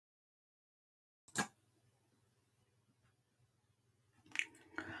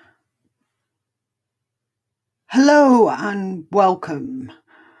Hello and welcome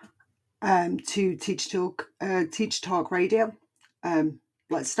to Teach Talk Radio.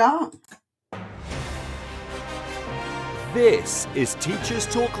 Let's start. This is Teachers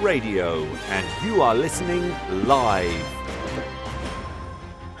Talk Radio, and you are listening live.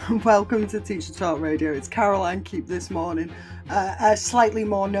 Welcome to Teacher Talk Radio. It's Caroline Keep this morning. A slightly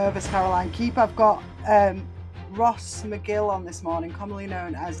more nervous Caroline Keep. I've got Ross McGill on this morning, commonly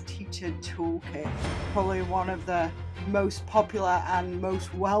known as Teacher Toolkit, probably one of the most popular and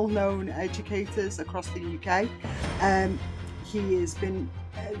most well-known educators across the UK. He has been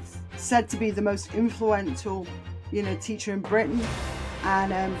said to be the most influential, teacher in Britain.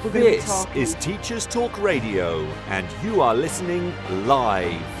 And we're going to be talking. This is Teachers Talk Radio, and you are listening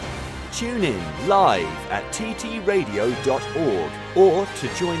live. Tune in live at ttradio.org, or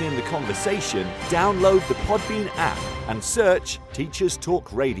to join in the conversation, download the Podbean app and search Teachers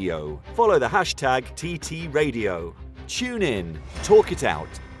Talk Radio. Follow the hashtag TTRadio. Tune in, talk it out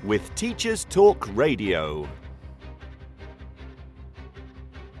with Teachers Talk Radio.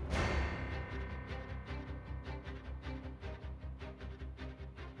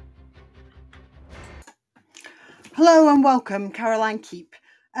 Hello and welcome, Caroline Keep.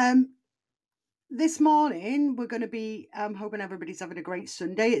 This morning we're going to be hoping everybody's having a great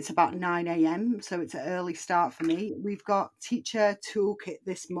Sunday. It's about 9 a.m, so it's an early start for me. We've got Teacher Toolkit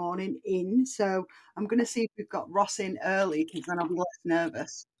this morning in, so I'm going to see if we've got Ross in early, because then I'll be less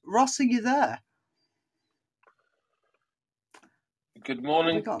nervous. Ross, are you there? Good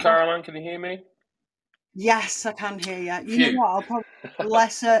morning, Caroline. Can you hear me? Yes, I can hear you. You know what?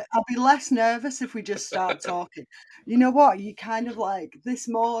 I'll be less nervous if we just start talking. You know what? You kind of like this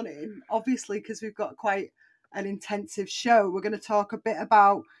morning, obviously, because we've got quite an intensive show. We're going to talk a bit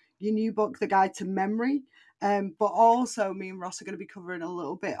about your new book, The Guide to Memory. But also me and Ross are going to be covering a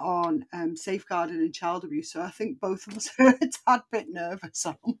little bit on safeguarding and child abuse. So I think both of us are a tad bit nervous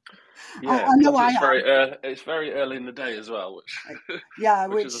on. Yeah, I know it's very early in the day as well, which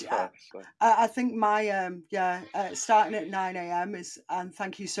is a first. So. I think my starting at 9 a.m. is, and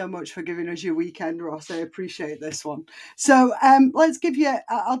thank you so much for giving us your weekend, Ross. I appreciate this one. So let's give you.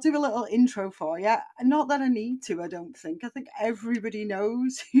 I'll do a little intro for you. Not that I need to. I don't think. I think everybody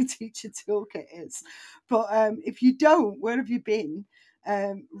knows who Teacher Toolkit is, but if you don't, where have you been?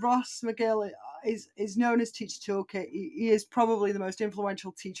 Ross McGill is known as Teacher Toolkit. He is probably the most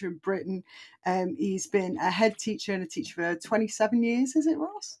influential teacher in Britain. He's been a head teacher and a teacher for 27 years, is it,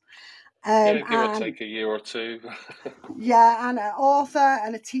 Ross? Yeah, give or take a year or two. Yeah, and an author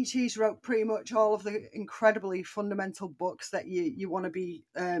and a teacher. He's wrote pretty much all of the incredibly fundamental books that you want to be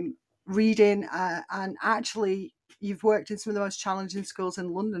reading. And actually, you've worked in some of the most challenging schools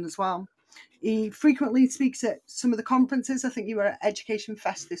in London as well. He frequently speaks at some of the conferences. I think you were at Education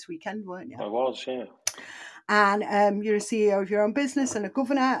Fest this weekend, weren't you? I was, yeah. And you're a CEO of your own business and a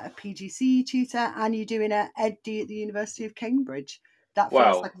governor, a PGCE tutor, and you're doing an EdD at the University of Cambridge. That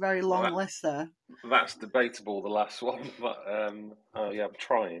feels like a very long list there. That's debatable, the last one, but I'm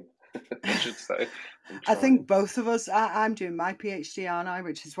trying. I should say. I think both of us, I'm doing my PhD, aren't I?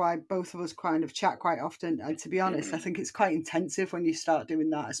 Which is why both of us kind of chat quite often. And to be honest, I think it's quite intensive when you start doing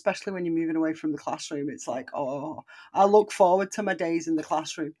that, especially when you're moving away from the classroom. It's like, oh, I look forward to my days in the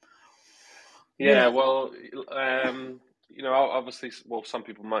classroom. Yeah, well, obviously, some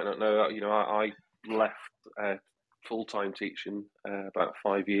people might not know that, I left full-time teaching about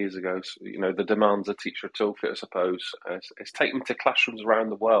 5 years ago. So, the demands of Teacher Toolkit, I suppose, it's taken me to classrooms around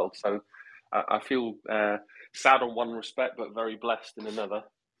the world. So I feel sad on one respect, but very blessed in another.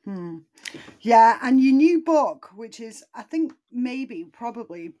 Yeah, and your new book, which is, I think,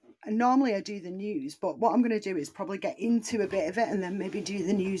 probably, normally I do the news, but what I'm going to do is probably get into a bit of it and then maybe do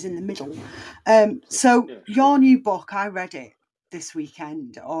the news in the middle. Your new book, I read it this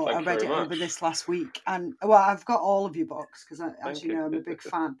weekend, or I read it over this last week, and I've got all of your books because, as you know, I'm a big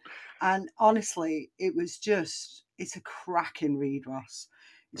fan. And honestly, it's a cracking read, Ross.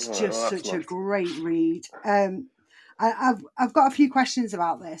 It's such a great read. I've got a few questions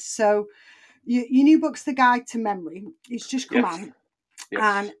about this. So your new book's The Guide to Memory. It's just come out.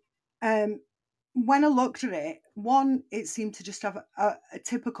 Yes. And when I looked at it, it seemed to just have a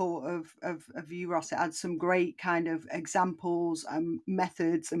typical of you, Ross. It had some great kind of examples and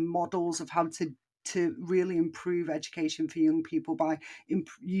methods and models of how to really improve education for young people by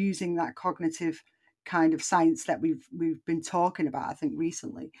using that cognitive kind of science that we've been talking about, I think,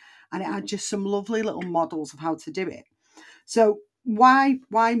 recently. And it had just some lovely little models of how to do it. So why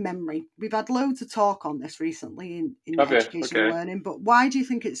memory? We've had loads of talk on this recently in education and learning, but why do you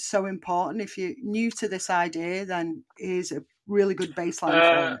think it's so important? If you're new to this idea, then here's a really good baseline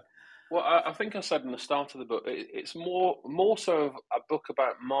for you. Well, I think I said in the start of the book, it's more so of a book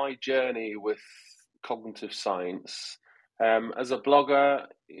about my journey with cognitive science. As a blogger,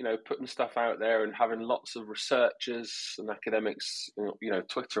 putting stuff out there and having lots of researchers and academics,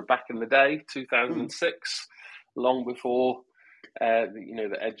 Twitter back in the day, 2006, long before,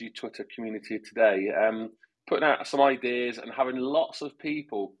 the edgy Twitter community of today, putting out some ideas and having lots of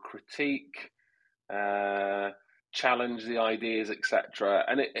people critique, challenge the ideas, etc.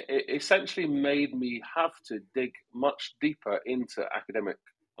 And it essentially made me have to dig much deeper into academic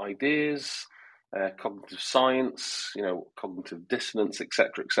ideas, cognitive science, cognitive dissonance,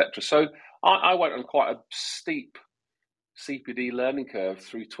 etc., etc. So I went on quite a steep CPD learning curve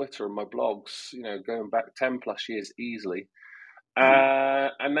through Twitter and my blogs, going back 10 plus years easily.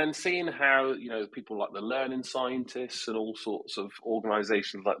 And then seeing how, people like the learning scientists and all sorts of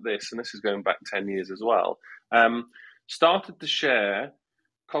organizations like this, and this is going back 10 years as well, started to share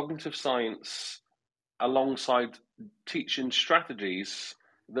cognitive science alongside teaching strategies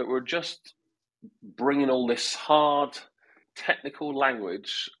that were just bringing all this hard technical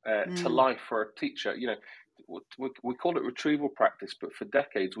language to life for a teacher. We call it retrieval practice, but for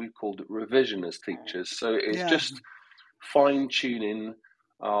decades we've called it revision as teachers. So it's just fine-tuning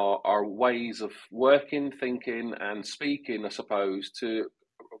our ways of working, thinking and speaking, I suppose, to,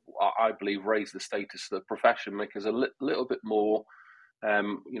 I believe, raise the status of the profession, make us a little bit more,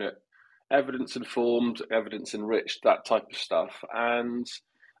 evidence-informed, evidence-enriched, that type of stuff. And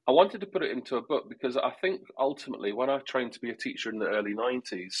I wanted to put it into a book because I think ultimately when I trained to be a teacher in the early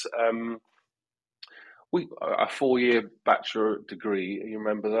 90s, a 4-year bachelor degree, you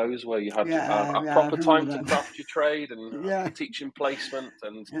remember those, where you had a proper time to craft your trade and teaching placement,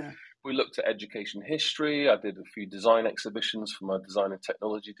 and we looked at education history. I did a few design exhibitions for my design and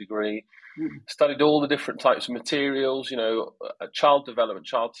technology degree, studied all the different types of materials, child development,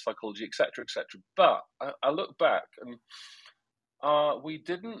 child psychology, etc., etc. But I look back and we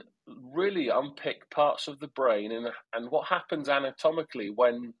didn't really unpick parts of the brain and what happens anatomically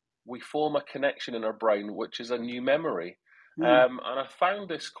when we form a connection in our brain, which is a new memory. And I found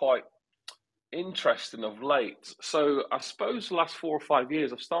this quite interesting of late. So I suppose the last 4 or 5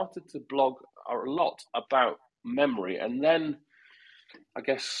 years, I've started to blog a lot about memory. And then I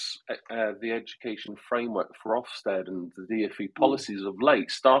guess the education framework for Ofsted and the DFE policies of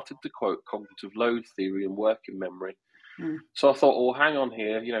late started to quote cognitive load theory and working memory. So I thought, well, hang on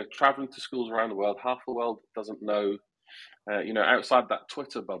here, traveling to schools around the world, half the world doesn't know. Outside that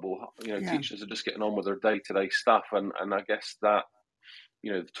Twitter bubble, teachers are just getting on with their day-to-day stuff, and I guess that,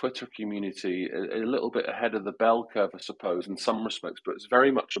 the Twitter community is a little bit ahead of the bell curve, I suppose, in some respects, but it's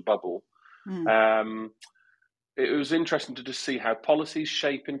very much a bubble. It was interesting to just see how policy's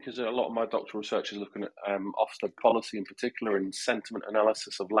shaping, because a lot of my doctoral research is looking at Ofsted policy in particular and sentiment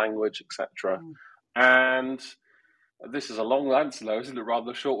analysis of language, etc. And this is a long answer, though, isn't it?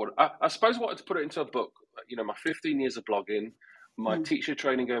 Rather a short one. I suppose I wanted to put it into a book. My 15 years of blogging, my teacher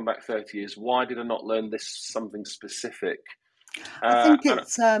training going back 30 years. Why did I not learn this something specific? I think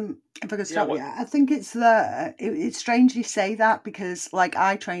it's if I could stop you, I think it's it's strange you say that, because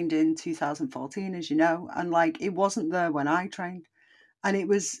I trained in 2014, as you know, and it wasn't there when I trained, and it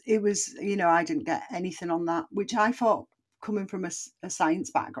was I didn't get anything on that, which I thought, coming from a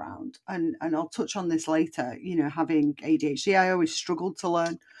science background, and I'll touch on this later, having ADHD, I always struggled to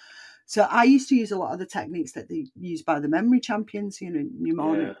learn. So I used to use a lot of the techniques that they use by the memory champions,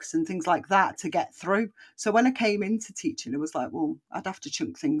 mnemonics and things like that to get through. So when I came into teaching, it was like, well, I'd have to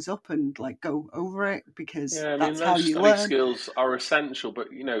chunk things up and go over it, because that's how you learn. Those skills are essential, but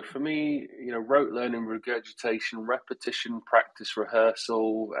for me, rote learning, regurgitation, repetition, practice,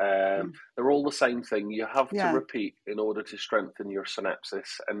 rehearsal, they're all the same thing. You have to repeat in order to strengthen your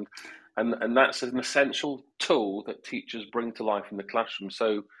synapses, and that's an essential tool that teachers bring to life in the classroom.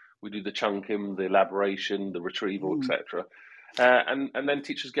 So we do the chunking, the elaboration, the retrieval, etc. And then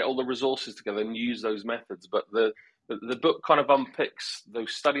teachers get all the resources together and use those methods. But the book kind of unpicks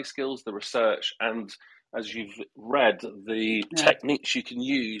those study skills, the research, and, as you've read, the techniques you can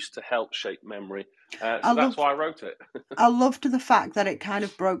use to help shape memory. So that's why I wrote it. I loved the fact that it kind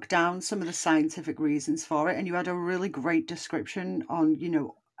of broke down some of the scientific reasons for it. And you had a really great description on,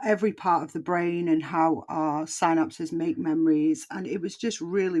 every part of the brain and how our synapses make memories, and it was just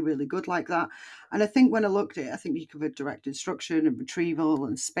really, really good like that. And I think when I looked at it, I think you covered direct instruction and retrieval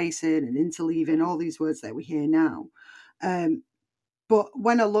and spacing and interleaving, all these words that we hear now. But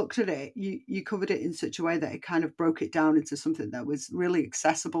when I looked at it, you covered it in such a way that it kind of broke it down into something that was really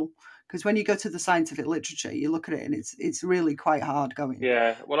accessible. Because when you go to the scientific literature, you look at it and it's really quite hard going.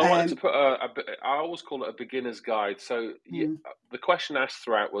 Yeah, well, I wanted to put I always call it a beginner's guide. So Mm, the question asked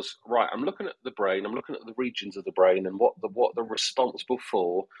throughout was, right, I'm looking at the brain, I'm looking at the regions of the brain and what they're responsible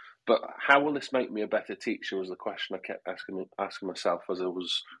for, but how will this make me a better teacher was the question I kept asking myself as I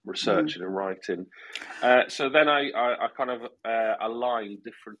was mm, researching and writing. So then I kind of aligned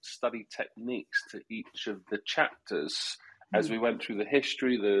different study techniques to each of the chapters as mm, we went through the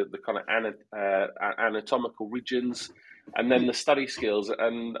history, the kind of anatomical regions, and then mm. the study skills.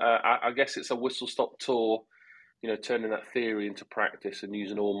 And I guess it's a whistle stop tour, turning that theory into practice and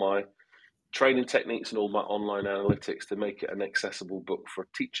using all my training techniques and all my online analytics to make it an accessible book for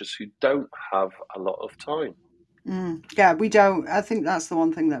teachers who don't have a lot of time. Yeah, we don't. I think that's the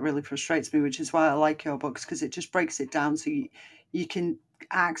one thing that really frustrates me, which is why I like your books, because it just breaks it down so you can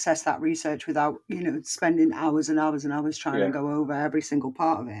access that research without, spending hours and hours and hours trying to Yeah, go over every single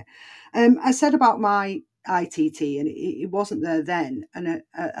part of it. I said about my ITT, and it wasn't there then, and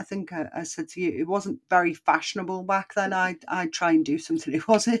I think I said to you, it wasn't very fashionable back then. I'd try and do something. It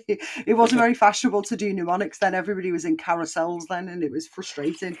wasn't very fashionable to do mnemonics then. Everybody was in carousels then, and it was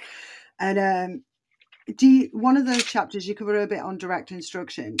frustrating. And one of the chapters you cover a bit on direct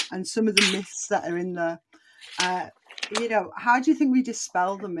instruction and some of the myths that are in there. Uh, how do you think we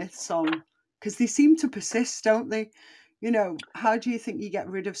dispel the myths on? Because they seem to persist, don't they? How do you think you get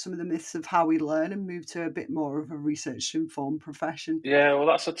rid of some of the myths of how we learn and move to a bit more of a research-informed profession? yeah. Well,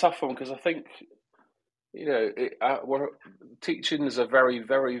 that's a tough one because I think we're teaching is a very,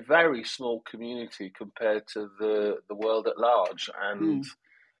 very, very small community compared to the world at large. And Mm,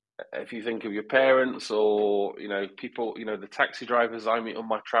 if you think of your parents or people, the taxi drivers I meet on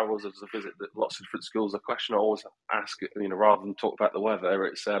my travels as I visit lots of different schools, the question I always ask, rather than talk about the weather,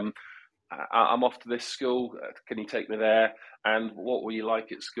 it's I'm off to this school. Can you take me there? And what were you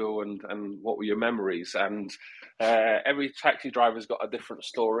like at school? And what were your memories? And every taxi driver's got a different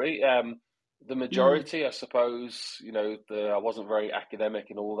story. The mm, majority, I suppose, I wasn't very academic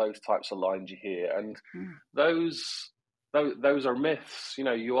and all those types of lines you hear, and mm, those those are myths.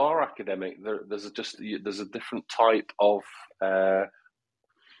 You are academic. There's a different type of uh,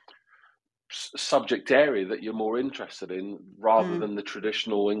 subject area that you're more interested in rather mm, than the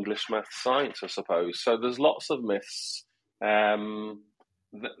traditional English, math, science, I suppose. So there's lots of myths.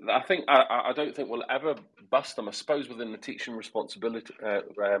 I think I don't think we'll ever bust them. I suppose within the teaching responsibility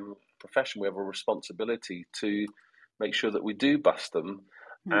profession, we have a responsibility to make sure that we do bust them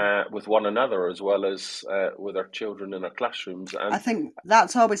mm. with one another as well as with our children in our classrooms. I And think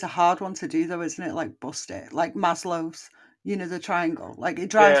that's always a hard one to do, though, isn't it? Like bust it, like Maslow's, the triangle. Like it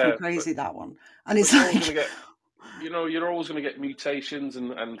drives me yeah, but crazy, that one. And but it's you're always going to like, get you're always going to get mutations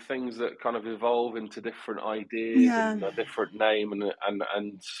and things that kind of evolve into different ideas yeah, and a different name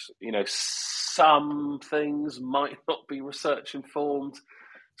and some things might not be research informed.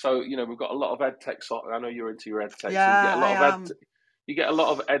 So we've got a lot of ed tech software. I know you're into your ed tech, so yeah, I am. you get a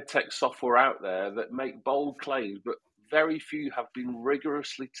lot of ed tech software out there that make bold claims, but very few have been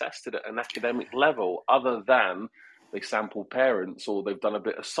rigorously tested at an academic level, other than they sample parents or they've done a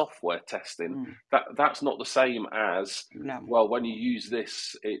bit of software testing. Mm, That's not the same as, no. well, when you use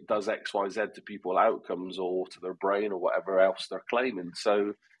this, it does X, Y, Z to people outcomes or to their brain or whatever else they're claiming.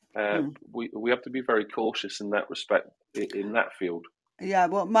 So Mm. we have to be very cautious in that respect in that field. Yeah,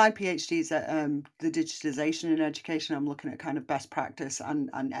 well, my PhD is at the digitalization in education. I'm looking at kind of best practice and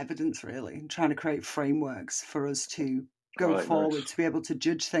evidence, really, and trying to create frameworks for us to go Right, forward nice. to be able to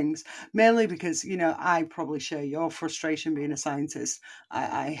judge things. Mainly because, I probably share your frustration being a scientist.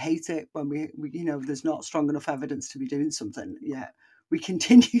 I hate it when there's not strong enough evidence to be doing something yet. We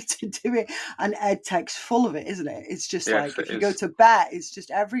continue to do it, and ed tech's full of it, isn't it? It's just Yes, like it if you go is to bet, it's just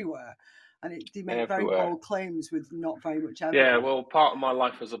everywhere, and they make very everywhere. bold claims with not very much Yeah, evidence. well, part of my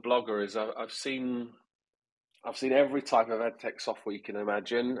life as a blogger is I've seen every type of ed tech software you can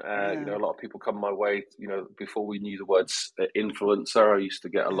imagine. Yeah, A lot of people come my way. Before we knew the words influencer, I used to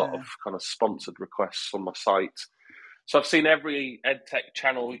get a lot of yeah. kind of sponsored requests on my site. So I've seen every ed tech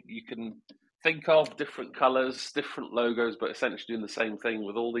channel you can think of, different colors, different logos, but essentially doing the same thing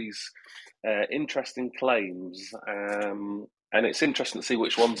with all these interesting claims. And it's interesting to see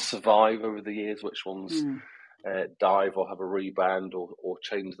which ones survive over the years, which ones Mm, dive or have a rebound or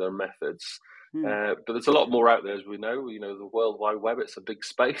change their methods. mm. But there's a lot more out there, as we know. The World Wide Web, it's a big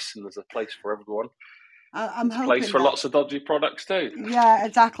space and there's a place for everyone. I'm There's a place hoping for that, lots of dodgy products too. yeah,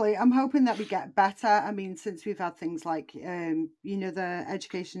 exactly. I'm hoping that we get better. I mean, since we've had things like, the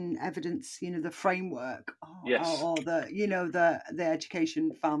education evidence, the framework. Oh, Yes. or the the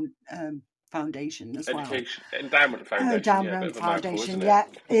education foundation as well. Education Endowment Oh, Foundation. Yeah, a bit Endowment of a mouthful, Foundation, isn't it? yeah,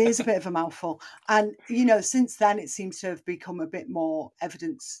 it is a bit of a mouthful. And since then it seems to have become a bit more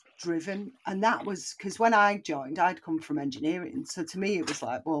evidence driven. And that was because when I joined, I'd come from engineering, so to me it was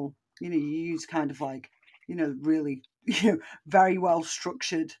like, well, you use kind of like, really, very well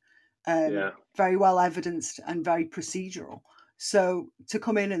structured, Yeah. very well evidenced, and very procedural. So to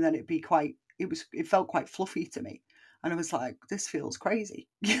come in and then it felt quite fluffy to me, and I was like, this feels crazy.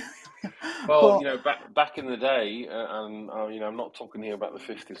 Well, But back in the day, and I'm not talking here about the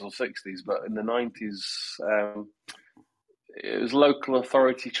 50s or 60s, but in the 90s, it was local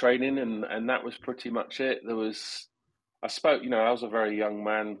authority training, and that was pretty much it. I spoke, I was a very young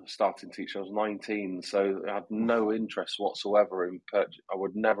man starting teaching. I was 19, so I had no interest whatsoever in purchase. I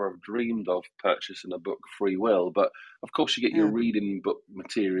would never have dreamed of purchasing a book free will. But of course, you get your yeah. reading book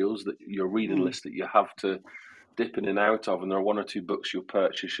materials, that your reading Mm. list that you have to dip in and out of, and there are one or two books you'll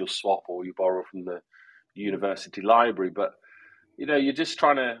purchase, you'll swap, or you borrow from the university library. But you're just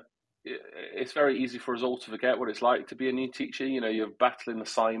trying to. It's very easy for us all to forget what it's like to be a new teacher. You're battling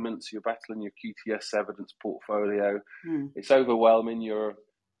assignments, you're battling your QTS evidence portfolio. Mm. It's overwhelming. You're,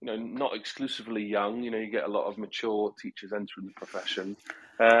 not exclusively young. You get a lot of mature teachers entering the profession.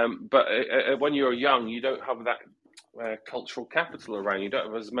 But when you're young, you don't have that cultural capital around. You don't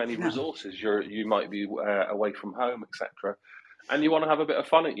have as many No. resources. You might be away from home, etc. And you want to have a bit of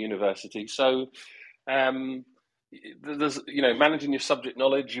fun at university. So um, there's managing your subject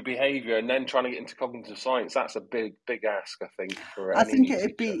knowledge, your behaviour, and then trying to get into cognitive science. That's a big ask, I think, for I any think new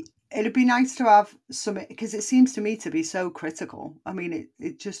teacher. it'd be nice to have some, because it seems to me to be so critical. I mean,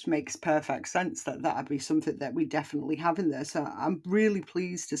 it just makes perfect sense that that'd be something that we definitely have in there. So I'm really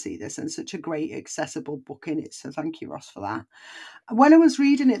pleased to see this, and such a great accessible book in it. So thank you, Ross, for that. When I was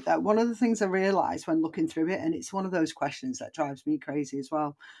reading it, though, one of the things I realised when looking through it, and it's one of those questions that drives me crazy as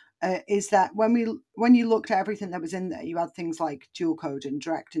well, is that when you looked at everything that was in there, you had things like dual code and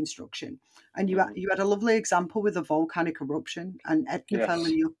direct instruction, and Mm-hmm. you had a lovely example with a volcanic eruption and Yes.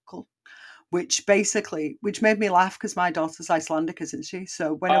 Etnafjörður, which made me laugh because my daughter's Icelandic, isn't she?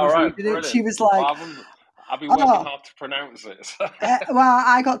 So when I All was right, reading it, she brilliant. was like, I've been working "Oh, hard to pronounce it. well,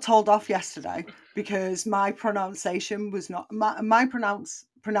 I got told off yesterday because my pronunciation was not my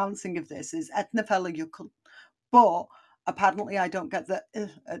pronouncing of this is Etnafjörður, but apparently I don't get the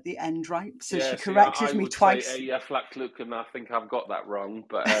at the end right. So she Yeah, see, I corrected me would say twice. Flakluke, and I think I've got that wrong.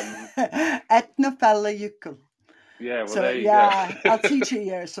 But Etnafjörður. yeah, well, So there you go. yeah, I'll teach you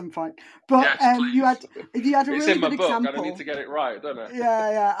here at some point. But Yes, please. you had a It's really in my good book, and I need example. to get it right, don't I?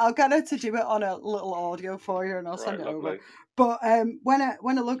 Yeah. I'll get her to do it on a little audio for you, and I'll send Right, it over. lovely. But when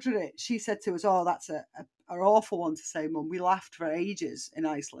I looked at it, she said to us, "Oh, that's an awful one to say, Mum. We laughed for ages in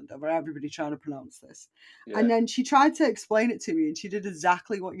Iceland over everybody trying to pronounce this." Yeah, And then she tried to explain it to me, and she did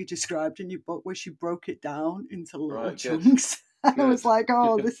exactly what you described in your book, where she broke it down into little right, good, chunks. And I good. was like,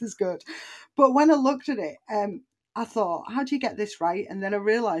 "Oh, this is good." But when I looked at it, I thought, "How do you get this right?" And then I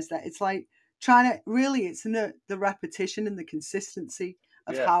realised that it's like trying to really, it's in the repetition and the consistency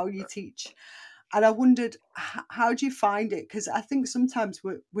of Yeah, how you teach. And I wondered, how do you find it? Because I think sometimes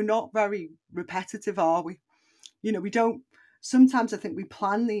we're not very repetitive, are we? We don't. Sometimes I think we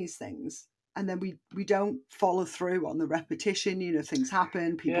plan these things and then we don't follow through on the repetition. Things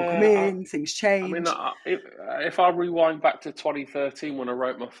happen, people come yeah. in, things I mean, change. if I rewind back to 2013 when I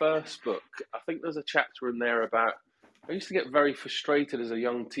wrote my first book, I think there's a chapter in there about. I used to get very frustrated as a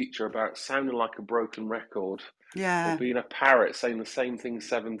young teacher about sounding like a broken record, or Yeah, being a parrot saying the same thing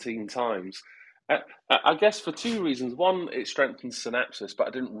 17 times. I guess for two reasons. One, it strengthens synapses, but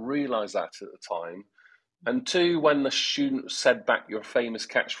I didn't realise that at the time. And two, when the student said back your famous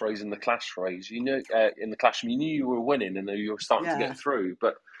catchphrase in the classroom, in the classroom, you knew you were winning and you were starting to yeah, get through.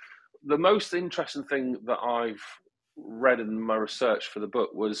 But the most interesting thing that I've read in my research for the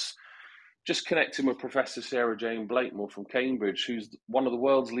book was just connecting with Professor Sarah Jane Blakemore from Cambridge, who's one of the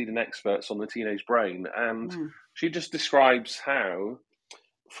world's leading experts on the teenage brain. And mm, she just describes how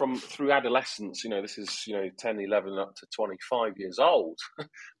from through adolescence, this is 10, 11 up to 25 years old.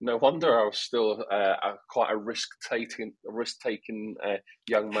 No wonder I was still quite a risk taking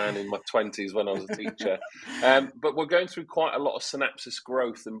young man in my 20s when I was a teacher. But we're going through quite a lot of synapses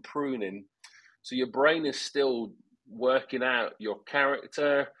growth and pruning, so your brain is still working out your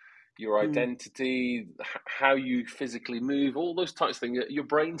character, your mm, identity, how you physically move, all those types of things. Your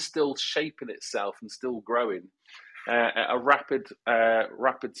brain's still shaping itself and still growing at a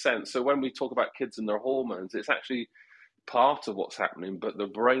rapid sense. So when we talk about kids and their hormones, it's actually part of what's happening, but the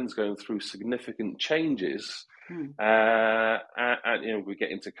brain's going through significant changes And we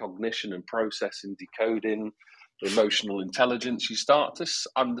get into cognition and processing, decoding, emotional intelligence. You start to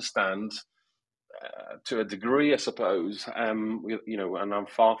understand to a degree, I suppose. And I'm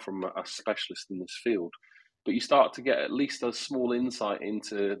far from a specialist in this field, but you start to get at least a small insight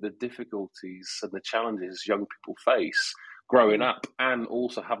into the difficulties and the challenges young people face growing up, and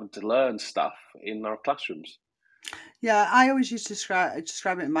also having to learn stuff in our classrooms. Yeah, I always used to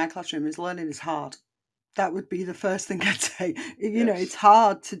describe it in my classroom as learning is hard. That would be the first thing I'd say. It's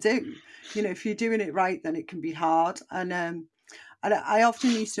hard to do. If you're doing it right, then it can be hard. And I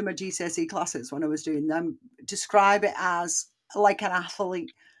often used to, in my GCSE classes when I was doing them, describe it as like an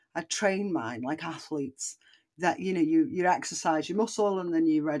athlete. I train mine like athletes, that you exercise your muscle, and then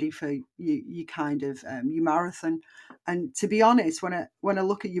you're ready for you kind of your marathon. And to be honest, when I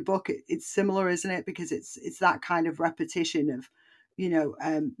look at your book, it's similar, isn't it? Because it's that kind of repetition of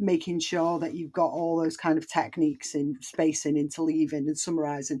making sure that you've got all those kind of techniques in spacing, interleaving, and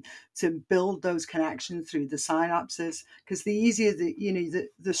summarizing to build those connections through the synapses. Because the easier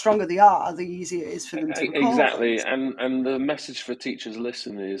the stronger they are, the easier it is for them to recall Exactly. things. And the message for teachers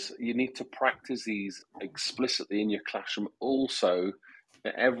listening is you need to practice these explicitly in your classroom also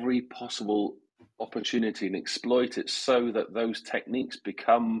at every possible opportunity, and exploit it so that those techniques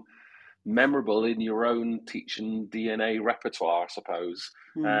become memorable in your own teaching DNA repertoire, I suppose.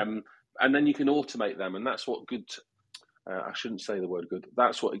 And then you can automate them, and that's what good, I shouldn't say the word good,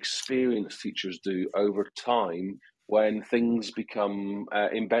 that's what experienced teachers do over time. When things become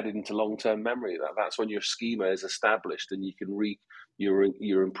embedded into long-term memory, that's when your schema is established, and you can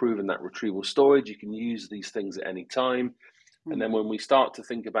you're improving that retrieval storage. You can use these things at any time. And then when we start to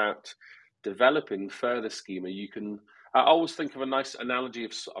think about developing further schema, I always think of a nice analogy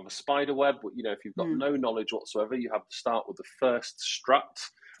of a spider web. If you've got no knowledge whatsoever, you have to start with the first strut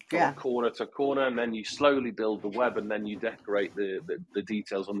from a corner to corner, and then you slowly build the web, and then you decorate the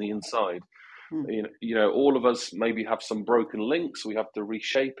details on the inside. All of us maybe have some broken links. We have to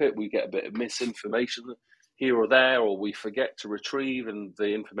reshape it. We get a bit of misinformation here or there, or we forget to retrieve, and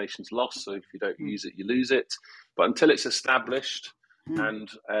the information's lost. So if you don't use it, you lose it. But until it's established and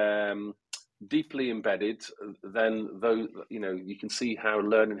deeply embedded, then you can see how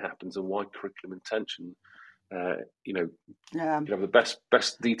learning happens and why curriculum intention. You can have the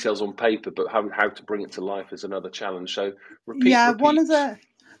best details on paper, but how to bring it to life is another challenge. So repeat.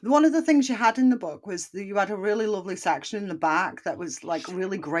 One of the things you had in the book was that you had a really lovely section in the back that was like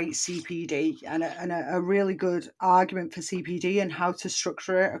really great CPD and a really good argument for CPD and how to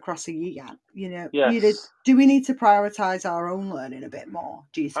structure it across a year. Yes. Do we need to prioritize our own learning a bit more,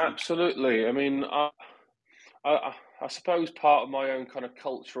 do you think? Absolutely. I mean, I suppose part of my own kind of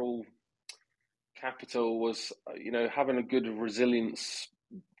cultural capital was, having a good resilience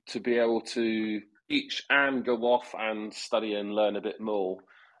to be able to teach and go off and study and learn a bit more.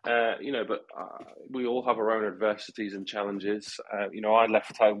 But we all have our own adversities and challenges. I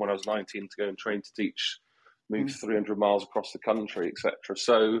left home when I was 19 to go and train to teach, moved 300 miles across the country, etc.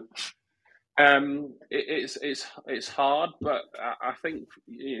 So it's hard, but I think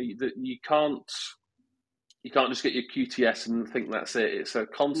that you can't just get your QTS and think that's it. It's a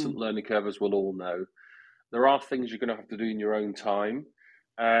constant learning curve, as we'll all know. There are things you're going to have to do in your own time.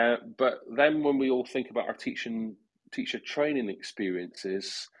 But then when we all think about our teacher training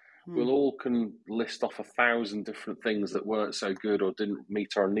experiences, we'll all can list off 1,000 different things that weren't so good or didn't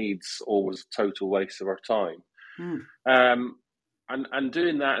meet our needs or was a total waste of our time. And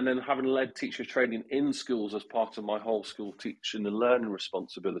doing that, and then having led teacher training in schools as part of my whole school teaching and learning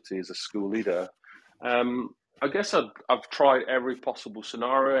responsibility as a school leader, I guess I've tried every possible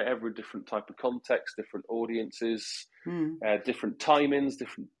scenario, every different type of context, different audiences, different timings,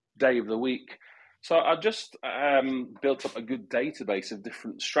 different day of the week. So I just built up a good database of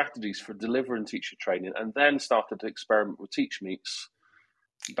different strategies for delivering teacher training, and then started to experiment with TeachMeets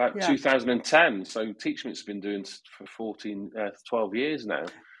about 2010. So TeachMeets have been doing for 12 years now.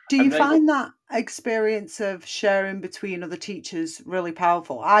 Do you find that experience of sharing between other teachers really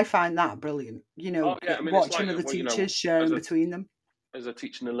powerful? I find that brilliant. Watching other teachers sharing between them. As a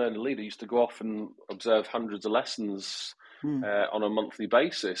teaching and learning leader, I used to go off and observe hundreds of lessons on a monthly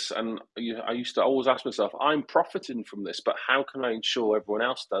basis. And I used to always ask myself, I'm profiting from this, but how can I ensure everyone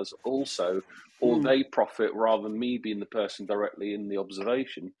else does also, or they profit rather than me being the person directly in the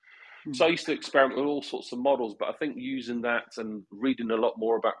observation? So I used to experiment with all sorts of models, but I think using that and reading a lot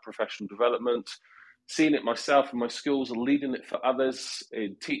more about professional development, seeing it myself in my schools and leading it for others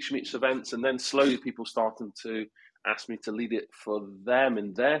in TeachMeets events, and then slowly people starting to ask me to lead it for them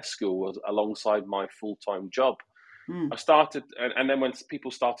in their school alongside my full-time job. I started, and then when people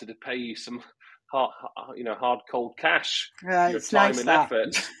started to pay you some hard cold cash for your It's time nice and that.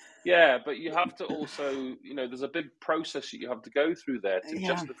 effort. Yeah, but you have to also, there's a big process that you have to go through there to Yeah.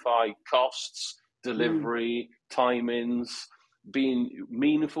 justify costs, delivery, timings, being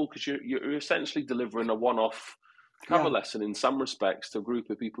meaningful, because you're essentially delivering a one-off cover lesson in some respects to a group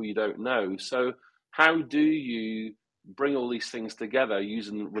of people you don't know. So how do you bring all these things together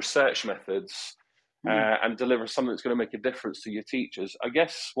using research methods and deliver something that's going to make a difference to your teachers? I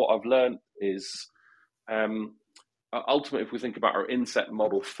guess what I've learned is ultimately, if we think about our inset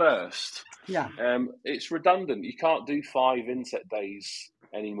model first, it's redundant. You can't do 5 inset days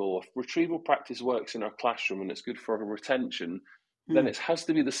anymore. If retrieval practice works in our classroom and it's good for retention, then it has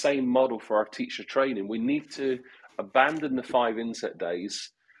to be the same model for our teacher training. We need to abandon the 5 inset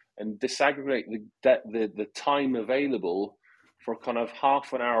days and disaggregate the time available for kind of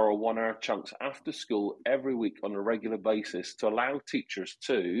half an hour or 1 hour chunks after school every week on a regular basis to allow teachers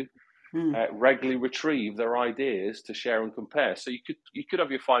to regularly retrieve their ideas to share and compare. So you could have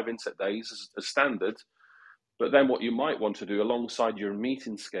your 5 inset days as standard, but then what you might want to do alongside your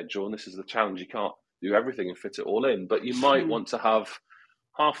meeting schedule, and this is the challenge, you can't do everything and fit it all in, but you might want to have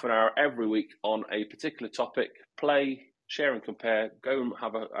half an hour every week on a particular topic, play, share and compare, go and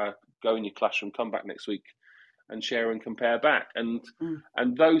have a go in your classroom, come back next week and share and compare back. And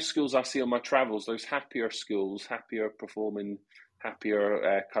those schools I see on my travels, those happier schools, happier performing,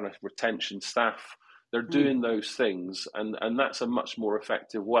 happier kind of retention staff, they're doing those things, and that's a much more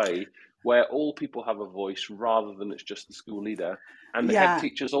effective way where all people have a voice rather than it's just the school leader, and the head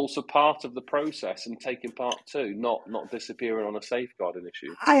teacher's also part of the process and taking part too, not disappearing on a safeguarding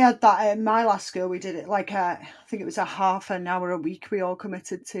issue. I had that at my last school. We did it like I think it was a half an hour a week we all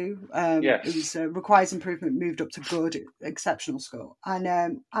committed to. Yes. It was requires improvement, moved up to good, exceptional school.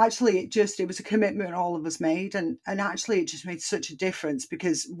 And actually it was a commitment all of us made, and actually it just made such a difference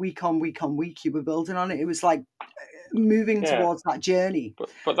because week on week you were building on it. It was like moving towards that journey.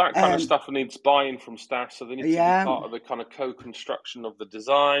 But that kind of stuff needs buy-in from staff, so they need to be part of the kind of co-construction of the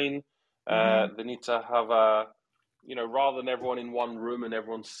design. They need to have rather than everyone in one room and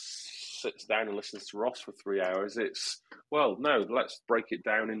everyone sits down and listens to Ross for 3 hours, it's, well, no, let's break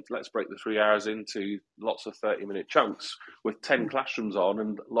the 3 hours into lots of 30-minute chunks with 10 classrooms on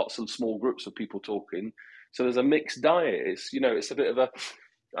and lots of small groups of people talking. So there's a mixed diet. It's a bit of a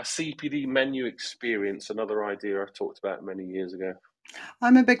CPD menu experience, another idea I talked about many years ago.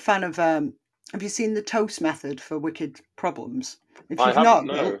 I'm a big fan of, have you seen the TOAST method for wicked problems? If I you've haven't,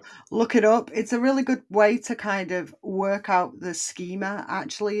 not, no. look it up. It's a really good way to kind of work out the schema,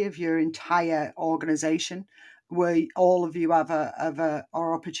 actually, of your entire organisation, where all of you have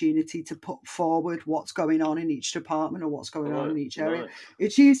our opportunity to put forward what's going on in each department or what's going on in each area. Nice.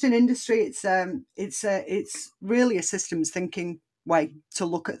 It's used in industry. It's really a systems thinking way to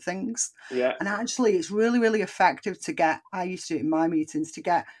look at things. Yeah. And actually it's really, really effective to get, I used to do it in my meetings, to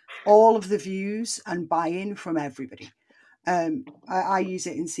get all of the views and buy-in from everybody. I use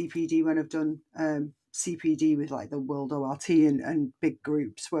it in CPD when I've done CPD with like the World ORT and big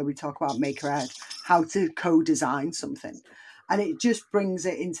groups where we talk about Maker Ed, how to co-design something. And it just brings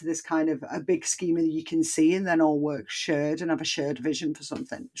it into this kind of a big schema that you can see and then all work shared and have a shared vision for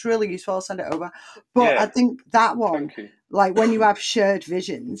something. It's really useful. I'll send it over. But I think that one, like when you have shared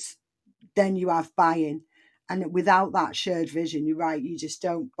visions, then you have buy-in. And without that shared vision, you're right, you just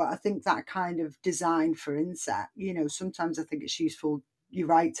don't. But I think that kind of design for inset, sometimes I think it's useful, you're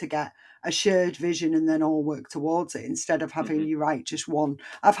right, to get a shared vision and then all work towards it instead of having you write just one.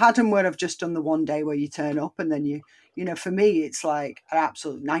 I've had them where I've just done the one day where you turn up and then for me, it's like an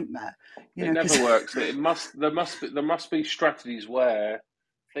absolute nightmare. It never works. There must be strategies where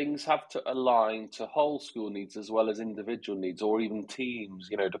things have to align to whole school needs as well as individual needs, or even teams,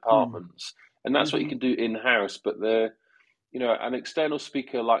 departments. And that's what you can do in-house. But an external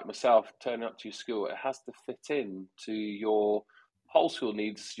speaker like myself turning up to your school, it has to fit in to your whole school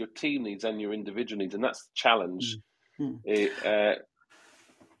needs, your team needs, and your individual needs. And that's the challenge.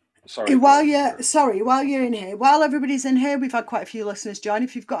 While you're in here, while everybody's in here, we've had quite a few listeners join.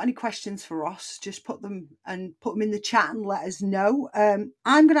 If you've got any questions for Ross, just put them in the chat and let us know.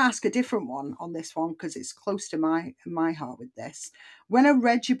 I'm going to ask a different one on this one because it's close to my heart with this. When I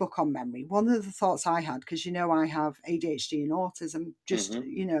read your book on memory, one of the thoughts I had, because I have ADHD and autism, just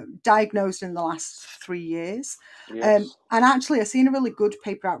diagnosed in the last 3 years. Yes. And actually, I seen a really good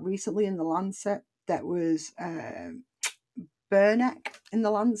paper out recently in the Lancet that was Berneck in the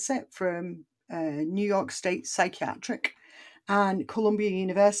Lancet from New York State Psychiatric and Columbia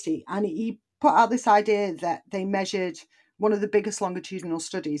University. And he put out this idea that they measured one of the biggest longitudinal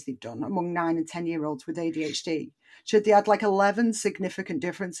studies they've done among 9 and 10-year-olds with ADHD. showed they had like 11 significant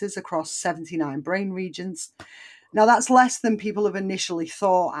differences across 79 brain regions. Now, that's less than people have initially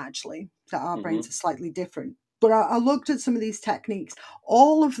thought, actually, that our brains are slightly different. But I looked at some of these techniques.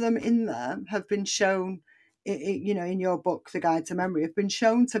 All of them in there have been shown, in your book, The Guide to Memory, have been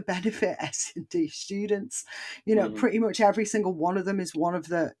shown to benefit S&D students. Pretty much every single one of them is one of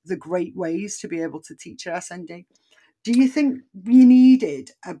the great ways to be able to teach at S&D. Do you think you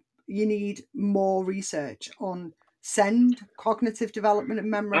need more research on SEND, cognitive development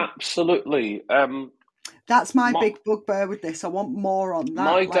and memory? Absolutely. That's my big bugbear with this. I want more on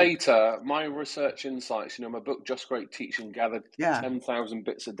that. My research insights, my book, Just Great Teaching, gathered 10,000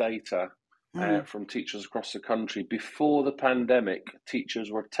 bits of data from teachers across the country. Before the pandemic, teachers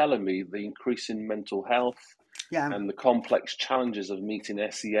were telling me the increase in mental health and the complex challenges of meeting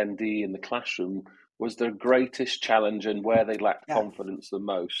SEND in the classroom was their greatest challenge and where they lacked confidence the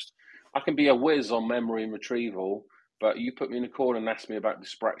most. I can be a whiz on memory and retrieval, but you put me in a corner and ask me about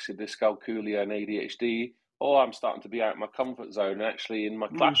dyspraxia, dyscalculia, and ADHD, I'm starting to be out of my comfort zone. And actually, in my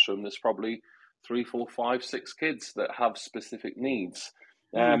classroom, there's probably 3, 4, 5, 6 kids that have specific needs.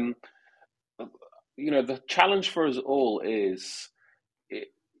 The challenge for us all is,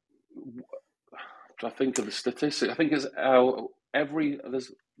 I think of the statistic. I think it's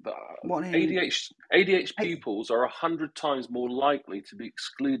ADHD pupils are 100 times more likely to be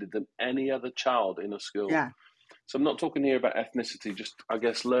excluded than any other child in a school. Yeah. So I'm not talking here about ethnicity, just, I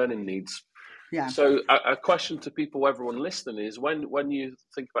guess, learning needs. Yeah. So a question to people, everyone listening, is when you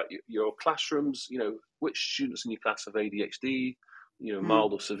think about your classrooms, which students in your class have ADHD,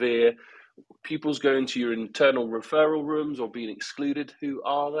 mild or severe, pupils going to your internal referral rooms or being excluded, who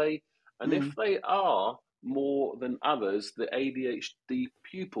are they? And if they are more than others, the ADHD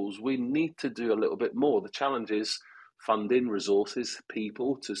pupils, we need to do a little bit more. The challenge is funding, resources,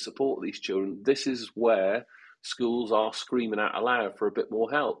 people to support these children. This is where schools are screaming out aloud for a bit more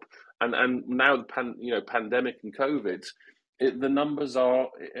help. And now the pandemic and COVID, the numbers are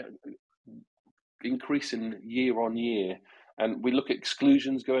increasing year on year, and we look at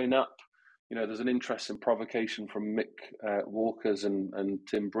exclusions going up. There's an interesting provocation from Mick Walkers and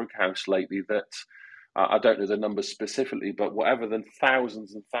Tim Brughouse lately that I don't know the numbers specifically, but whatever, then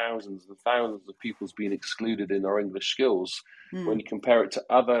thousands and thousands and thousands of people's being excluded in our English schools. When you compare it to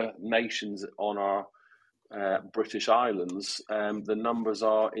other nations on our British Islands, the numbers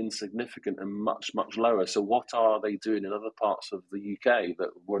are insignificant and much, much lower. So what are they doing in other parts of the UK that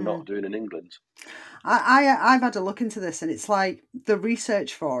we're not doing in England? I've had a look into this, and it's like the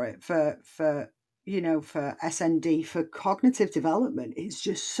research for it for SND, for cognitive development, is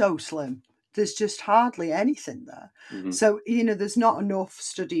just so slim. There's just hardly anything there. So there's not enough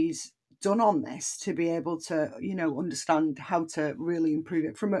studies done on this to be able to understand how to really improve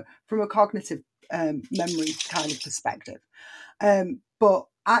it from a cognitive memory kind of perspective. But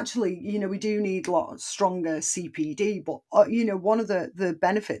actually, we do need a lot stronger CPD. But one of the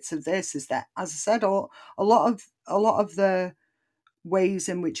benefits of this is that, as I said, a lot of the ways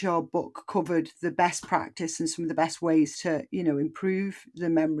in which your book covered the best practice and some of the best ways to improve the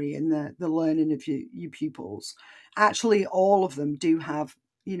memory and the learning of your pupils, actually all of them do have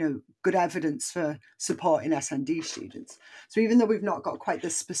good evidence for supporting SND students. So even though we've not got quite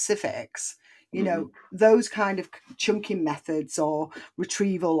the specifics, those kind of chunking methods, or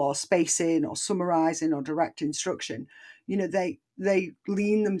retrieval or spacing or summarizing or direct instruction, they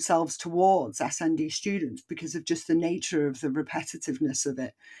lean themselves towards SND students because of just the nature of the repetitiveness of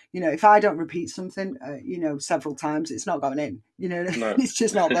it. If I don't repeat something, several times, it's not going in, No. It's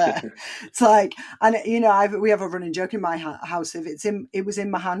just not there. It's like, and we have a running joke in my house. If it was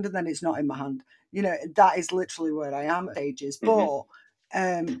in my hand and then it's not in my hand, that is literally where I am at ages. But,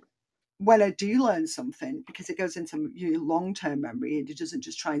 when I do learn something, because it goes into your long-term memory and it doesn't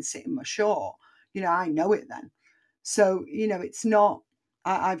just try and sit in my shore, I know it then. So, it's not,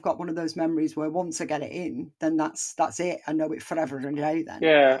 I've got one of those memories where once I get it in, then that's it. I know it forever and a day then.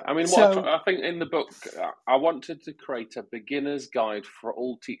 Yeah, I mean, I think in the book, I wanted to create a beginner's guide for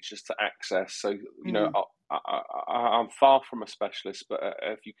all teachers to access. So, I'm far from a specialist, but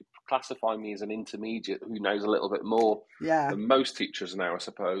if you could classify me as an intermediate who knows a little bit more than most teachers now, I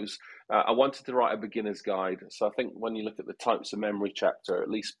suppose, I wanted to write a beginner's guide. So I think when you look at the types of memory chapter, at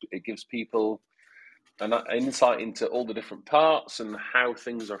least it gives people an insight into all the different parts and how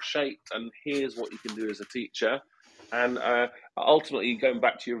things are shaped. And here's what you can do as a teacher. And ultimately, going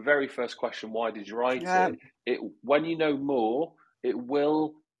back to your very first question, why did you write it? When you know more, it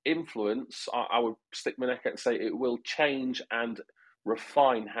will influence, I would stick my neck out and say it will change and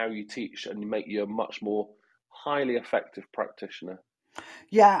refine how you teach and make you a much more highly effective practitioner.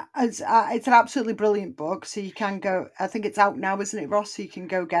 Yeah, it's an absolutely brilliant book. So you can go. I think it's out now, isn't it, Ross? So you can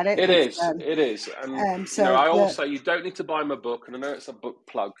go get it. It It's is, it is, and so I always the say you don't need to buy my book, and I know it's a book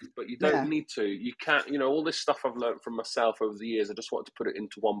plug, but you don't yeah. need to. You can't, all this stuff I've learned from myself over the years. I just wanted to put it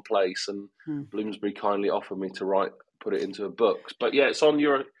into one place, and Hmm. Bloomsbury kindly offered me to put it into a book. But yeah, it's on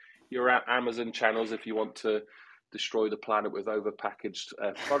your Amazon channels if you want to destroy the planet with overpackaged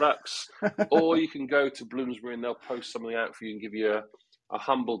products, or you can go to Bloomsbury and they'll post something out for you and give you a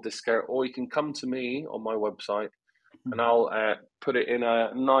humble discount, or you can come to me on my website and I'll put it in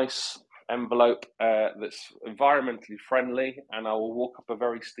a nice envelope that's environmentally friendly, and I will walk up a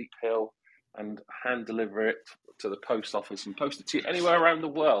very steep hill and hand deliver it to the post office and post it to you anywhere around the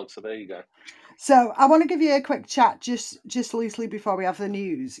world. So there you go. So I want to give you a quick chat, just loosely before we have the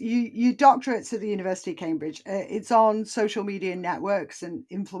news. You doctorates at the University of Cambridge. It's on social media networks and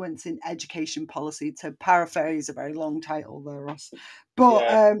influencing education policy. To paraphrase a very long title there, Ross. But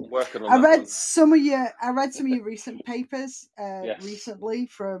Yeah, I'm working on that one. I read some of your recent papers Yes. recently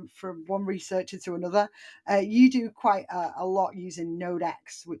from one researcher to another. You do quite a lot using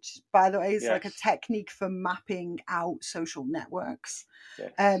NodeX, which, by the way, is like a Yes. technique for mapping out social networks.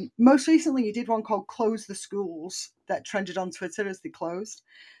 Yes. Most recently, you did one called "Close the Schools" that trended on Twitter as they closed.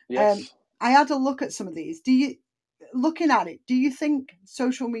 Yes. I had a look at some of these. Looking at it, do you think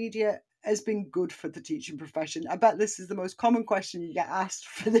social media has been good for the teaching profession? I bet this is the most common question you get asked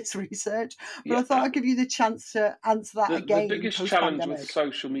for this research, but I Yeah. thought I'd give you the chance to answer that The again biggest challenge with post-pandemic.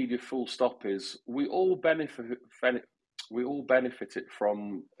 social media, full stop, is we all benefit it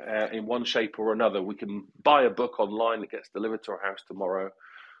from in one shape or another. We can buy a book online that gets delivered to our house tomorrow,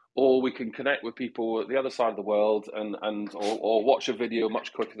 or we can connect with people at the other side of the world or watch a video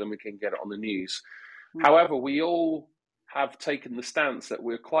much quicker than we can get it on the news. Mm. However, we all have taken the stance that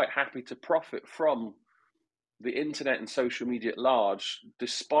we're quite happy to profit from the internet and social media at large,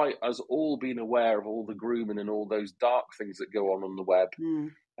 despite us all being aware of all the grooming and all those dark things that go on the web,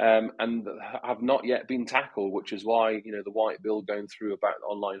 Mm. and have not yet been tackled. Which is why the white bill going through about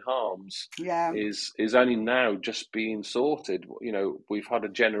online harms Yeah. is only now just being sorted. We've had a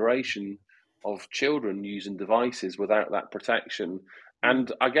generation of children using devices without that protection,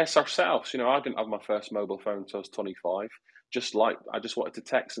 and I guess ourselves. I didn't have my first mobile phone until I was 25. Just like I just wanted to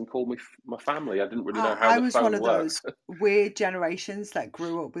text and call my family. I didn't really know how I the was one phone of those worked. weird generations that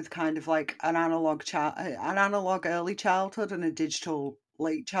grew up with kind of like an analog early childhood and a digital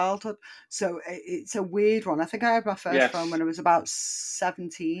late childhood. So it's a weird one. I think I had my first phone Yes, when I was about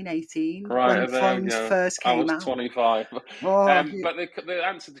 17, 18, right. when There we phones go. first I came was out. 25. Oh, But the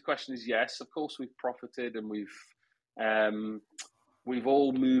answer to the question is yes. Of course, we've profited and um, we've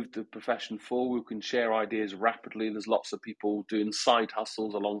all moved the profession forward. We can share ideas rapidly. There's lots of people doing side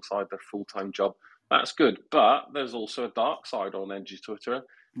hustles alongside their full-time job. That's good, but there's also a dark side on Edgy Twitter,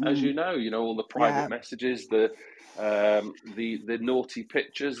 as mm, all the private yeah. messages, the naughty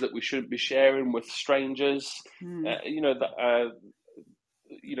pictures that we shouldn't be sharing with strangers. Mm.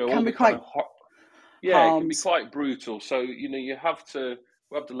 All Can be the kind of quite yeah, it can be harms. quite brutal. So we have to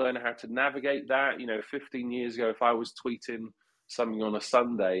learn how to navigate that. 15 years ago, if I was tweeting something on a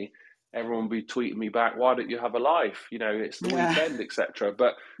Sunday, everyone would be tweeting me back, "Why don't you have a life? It's the Yeah. weekend, etc."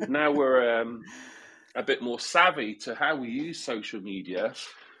 But now we're a bit more savvy to how we use social media.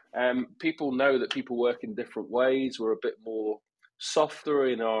 People know that people work in different ways. We're a bit more softer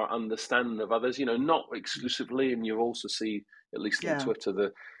in our understanding of others. Not exclusively, and you also see, at least on Yeah. Twitter,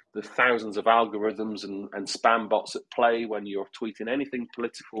 the thousands of algorithms and spam bots at play when you're tweeting anything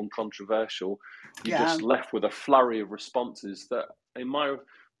political and controversial. You're Yeah. just left with a flurry of responses that, in my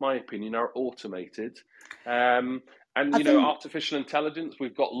opinion, are automated. And I think, artificial intelligence.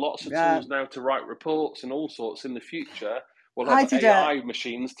 We've got lots of yeah. tools now to write reports and all sorts. In the future, we'll I have did a AI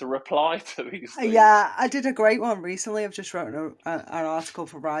machines to reply to these things. Yeah, I did a great one recently. I've just written an article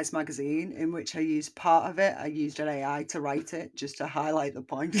for Rise magazine in which I used part of it. I used an AI to write it just to highlight the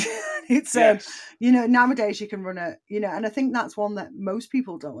point. It's Yes. nowadays you can run and I think that's one that most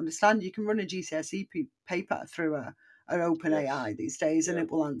people don't understand. You can run a GCSE paper through an open Yes. AI these days, and Yeah.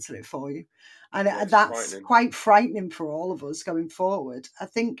 it will answer it for you. And Yes. that's Frightening. quite frightening for all of us going forward. I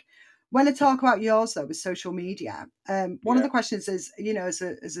think when I talk about yours though with social media, one of Yeah. the questions is, as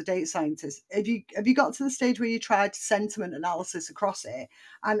a data scientist, have you got to the stage where you tried sentiment analysis across it?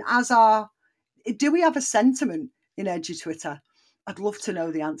 And do we have a sentiment in Edgy Twitter? I'd love to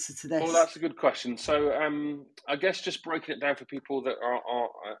know the answer to Well, this. that's a good question. So, I guess just breaking it down for people that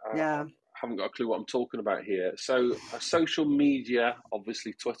Yeah. haven't got a clue what I'm talking about here. So, social media,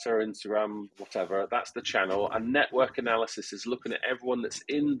 obviously Twitter, Instagram, whatever, that's the channel. And network analysis is looking at everyone that's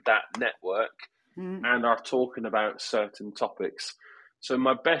in that network Mm. and are talking about certain topics. So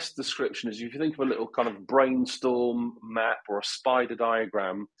my best description is if you think of a little kind of brainstorm map or a spider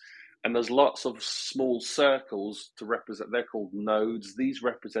diagram, and there's lots of small circles to represent, they're called nodes. These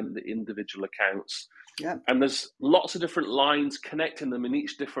represent the individual accounts. Yep. And there's lots of different lines connecting them in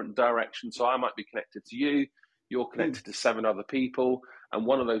each different direction. So I might be connected to you, you're connected to 7 other people, and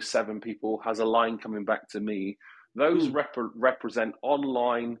one of those 7 people has a line coming back to me. Those represent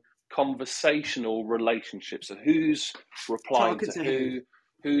online conversational relationships. So who's replying to who,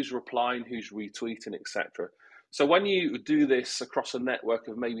 who's replying, who's retweeting, etc. So when you do this across a network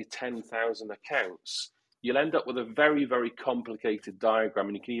of maybe 10,000 accounts, you'll end up with a very, very complicated diagram.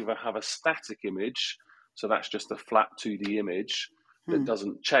 And you can either have a static image, so that's just a flat 2D image that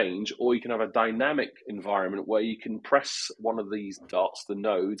doesn't change, or you can have a dynamic environment where you can press one of these dots, the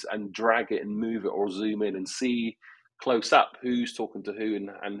nodes, and drag it and move it or zoom in and see close up who's talking to who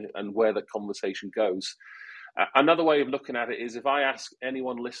and where the conversation goes. Another way of looking at it is if I ask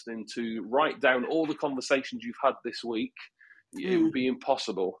anyone listening to write down all the conversations you've had this week, it would be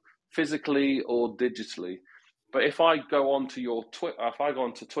impossible, physically or digitally. But if I go onto your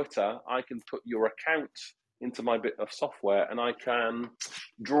Twitter, I can put your account into my bit of software and I can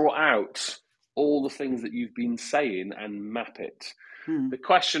draw out all the things that you've been saying and map it. The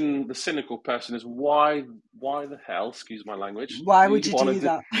question, the cynical person is why the hell, excuse my language, why would you do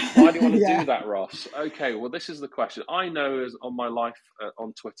that? Why do you want to do that, Ross? Okay, well, this is the question. I know as on my life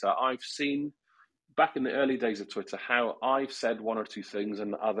on Twitter, I've seen back in the early days of Twitter how I've said one or two things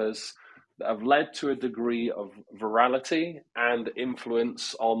and others that have led to a degree of virality and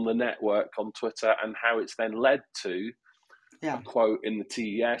influence on the network on Twitter, and how it's then led to a quote in the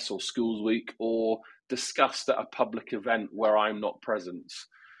TES or Schools Week or discussed at a public event where I'm not present.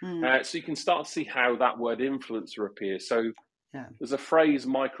 So you can start to see how that word influencer appears. So there's a phrase,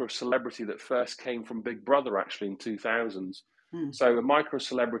 micro celebrity, that first came from Big Brother actually in 2000s. So a micro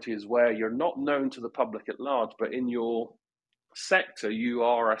celebrity is where you're not known to the public at large, but in your sector you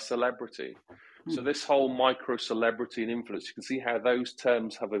are a celebrity. So this whole micro celebrity and influence, you can see how those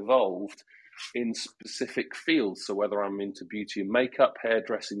terms have evolved in specific fields. So whether I'm into beauty and makeup,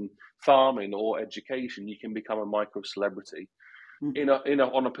 hairdressing, farming, or education, you can become a micro celebrity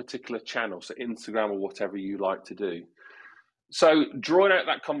on a particular channel, so Instagram or whatever you like to do. So drawing out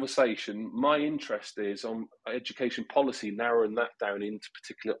that conversation, my interest is on education policy, narrowing that down into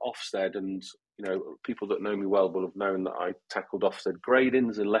particular Ofsted. And people that know me well will have known that I tackled Ofsted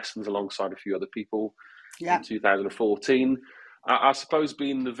gradings and lessons alongside a few other people in 2014. I suppose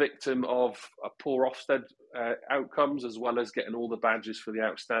being the victim of a poor Ofsted outcomes, as well as getting all the badges for the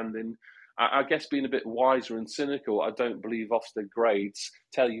outstanding, I guess being a bit wiser and cynical, I don't believe Ofsted grades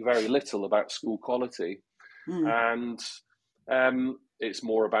tell you very little about school quality. And it's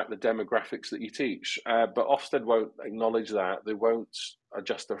more about the demographics that you teach. But Ofsted won't acknowledge that. They won't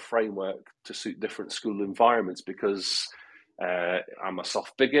adjust their framework to suit different school environments because I'm a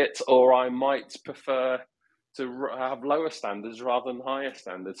soft bigot, or I might prefer to have lower standards rather than higher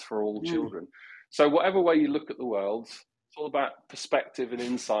standards for all children. So whatever way you look at the world, it's all about perspective and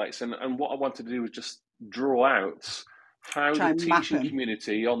insights. And what I wanted to do was just draw out how the teaching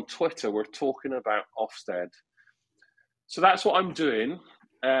community on Twitter were talking about Ofsted. So that's what I'm doing.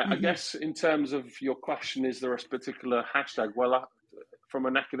 I guess in terms of your question, is there a particular hashtag? Well, from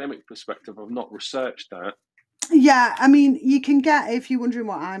an academic perspective, I've not researched that. Yeah, I mean, you can get, if you're wondering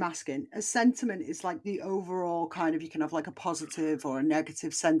what I'm asking, a sentiment is like the overall kind of, you can have like a positive or a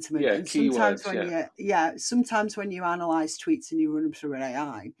negative sentiment. Yeah, and keywords, sometimes when you analyze tweets and you run them through an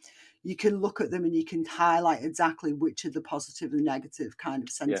AI, you can look at them and you can highlight exactly which are the positive and negative kind of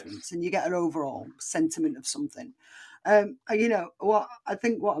sentiments, and you get an overall sentiment of something. What I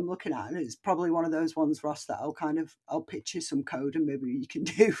think what I'm looking at, and it's probably one of those ones, Ross, that I'll pitch you some code and maybe you can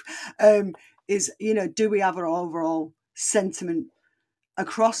do, is, do we have an overall sentiment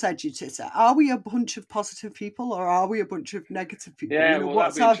across EduTutor? Are we a bunch of positive people or are we a bunch of negative people?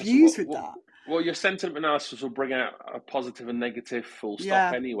 What's our views with that? Well, your sentiment analysis will bring out a positive and negative full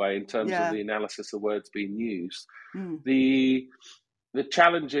stop anyway, in terms of the analysis of words being used. The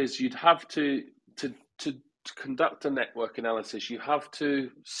challenge is you'd have to conduct a network analysis, you have to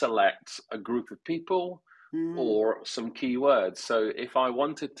select a group of people or some keywords. So if I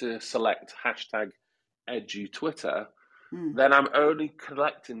wanted to select hashtag EduTwitter, then I'm only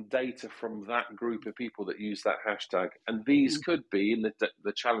collecting data from that group of people that use that hashtag. And these could be, and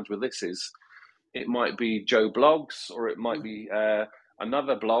the challenge with this is, it might be Joe Blogs, or it might be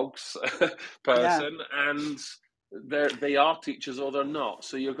another blogs person, and they are teachers or they're not.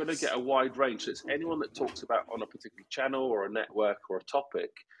 So you're going to get a wide range. So it's anyone that talks about on a particular channel or a network or a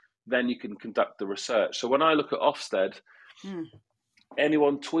topic, then you can conduct the research. So when I look at Ofsted,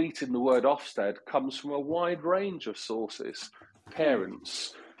 anyone tweeting the word Ofsted comes from a wide range of sources: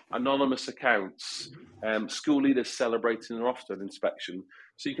 parents, anonymous accounts, school leaders celebrating their Ofsted inspection.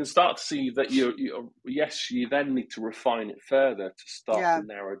 So you can start to see that you then need to refine it further to start to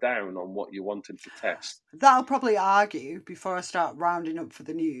narrow down on what you're wanting to test. That'll probably argue, before I start rounding up for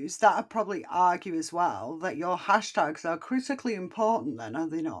the news, that'll probably argue as well that your hashtags are critically important then, are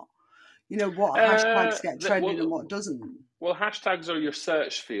they not? You know, what hashtags get trending and what doesn't. Well, hashtags are your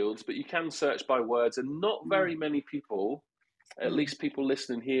search fields, but you can search by words, and not very many people, at least people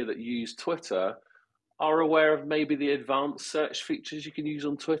listening here that use Twitter, are aware of maybe the advanced search features you can use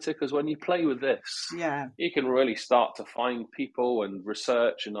on Twitter, because when you play with this, you can really start to find people and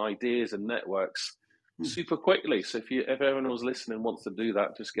research and ideas and networks super quickly. So if everyone who's listening wants to do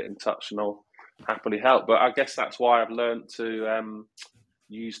that, just get in touch and I'll happily help. But I guess that's why I've learned to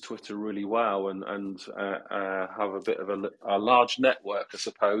use Twitter really well and have a bit of a large network, I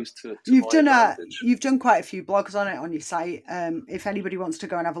suppose. You've done quite a few blogs on it on your site. If anybody wants to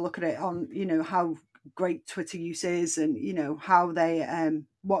go and have a look at it on, you know, how great Twitter use is, and you know how they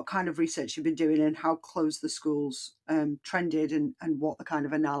what kind of research you've been doing and how close the schools trended and what the kind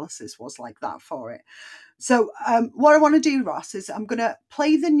of analysis was like that for it. So what I want to do, Ross, is I'm going to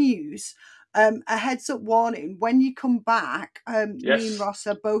play the news. A heads up warning, when you come back, me and Ross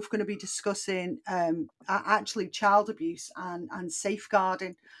are both going to be discussing actually child abuse and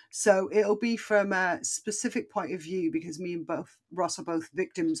safeguarding. So it'll be from a specific point of view, because me and Ross are both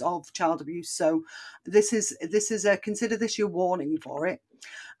victims of child abuse. So this is consider this your warning for it.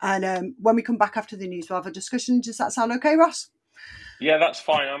 And when we come back after the news, we'll have a discussion. Does that sound okay, Ross? Yeah, that's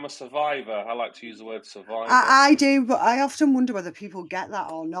fine. I'm a survivor. I like to use the word survivor. I do, but I often wonder whether people get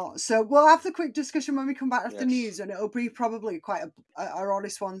that or not. So we'll have the quick discussion when we come back after the news, and it'll be probably quite a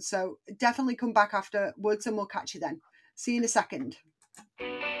honest one. So definitely come back afterwards and we'll catch you then. See you in a second.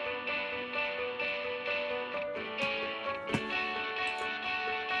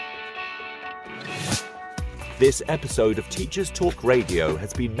 This episode of Teachers Talk Radio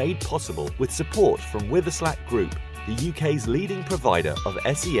has been made possible with support from Witherslack Group, the UK's leading provider of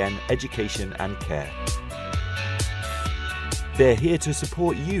SEN education and care. They're here to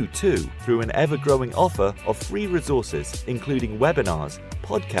support you too through an ever-growing offer of free resources, including webinars,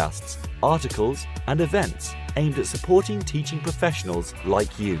 podcasts, articles, and events aimed at supporting teaching professionals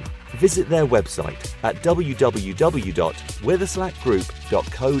like you. Visit their website at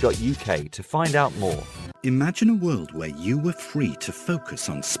www.witherslackgroup.co.uk to find out more. Imagine a world where you were free to focus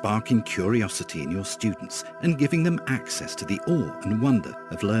on sparking curiosity in your students and giving them access to the awe and wonder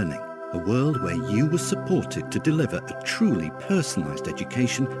of learning. A world where you were supported to deliver a truly personalised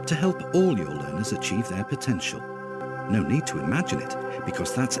education to help all your learners achieve their potential. No need to imagine it,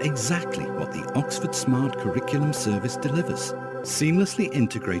 because that's exactly what the Oxford Smart Curriculum Service delivers. Seamlessly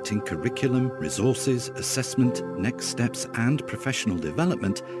integrating curriculum, resources, assessment, next steps and professional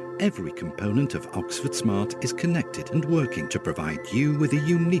development, every component of Oxford Smart is connected and working to provide you with a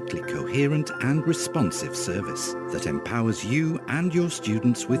uniquely coherent and responsive service that empowers you and your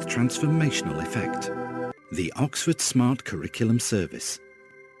students with transformational effect. The Oxford Smart Curriculum Service.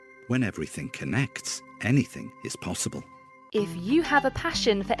 When everything connects, anything is possible. If you have a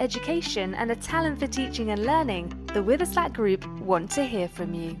passion for education and a talent for teaching and learning, the Witherslack Group want to hear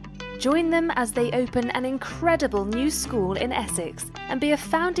from you. Join them as they open an incredible new school in Essex and be a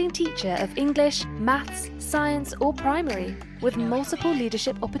founding teacher of English, maths, science or primary, with multiple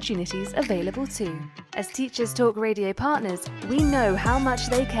leadership opportunities available too. As Teachers Talk Radio partners, we know how much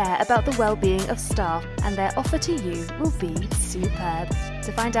they care about the well-being of staff, and their offer to you will be superb.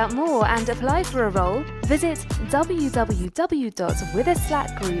 To find out more and apply for a role, visit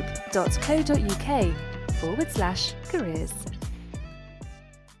www.witherslackgroup.co.uk/careers.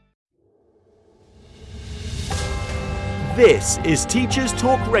 This is Teachers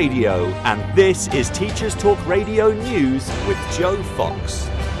Talk Radio, and this is Teachers Talk Radio News with Joe Fox.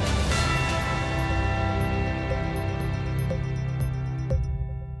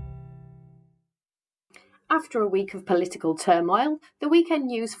 After a week of political turmoil, the weekend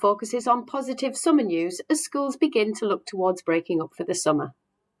news focuses on positive summer news as schools begin to look towards breaking up for the summer.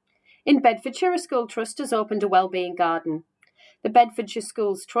 In Bedfordshire, a school trust has opened a wellbeing garden. The Bedfordshire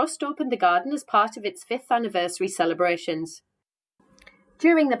Schools Trust opened the garden as part of its 5th anniversary celebrations.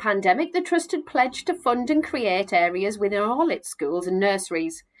 During the pandemic, the Trust had pledged to fund and create areas within all its schools and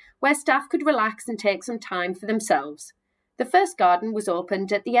nurseries where staff could relax and take some time for themselves. The first garden was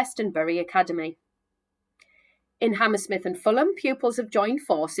opened at the Estonbury Academy. In Hammersmith and Fulham, pupils have joined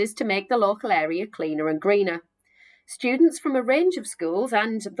forces to make the local area cleaner and greener. Students from a range of schools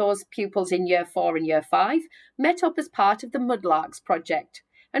and those pupils in Year 4 and Year 5 met up as part of the Mudlarks project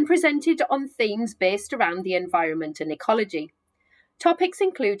and presented on themes based around the environment and ecology. Topics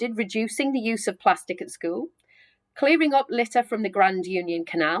included reducing the use of plastic at school, clearing up litter from the Grand Union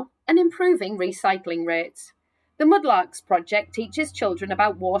Canal, and improving recycling rates. The Mudlarks project teaches children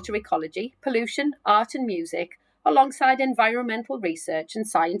about water ecology, pollution, art and music, alongside environmental research and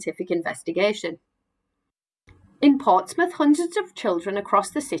scientific investigation. In Portsmouth, hundreds of children across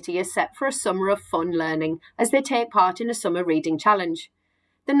the city are set for a summer of fun learning as they take part in a summer reading challenge.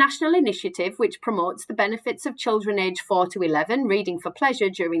 The national initiative, which promotes the benefits of children aged 4 to 11 reading for pleasure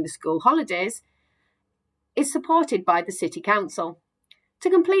during the school holidays, is supported by the City Council. To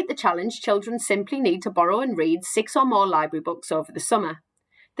complete the challenge, children simply need to borrow and read 6 or more library books over the summer.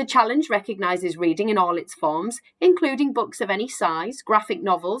 The challenge recognises reading in all its forms, including books of any size, graphic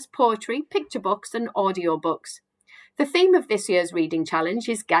novels, poetry, picture books and audio books. The theme of this year's reading challenge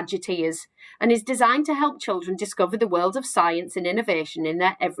is Gadgeteers and is designed to help children discover the world of science and innovation in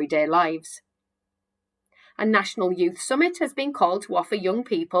their everyday lives. A National Youth Summit has been called to offer young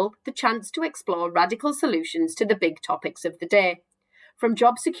people the chance to explore radical solutions to the big topics of the day, from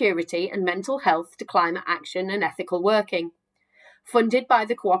job security and mental health to climate action and ethical working. Funded by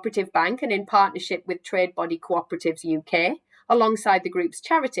the Cooperative Bank and in partnership with trade body Cooperatives UK, alongside the group's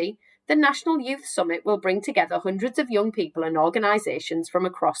charity, the National Youth Summit will bring together hundreds of young people and organisations from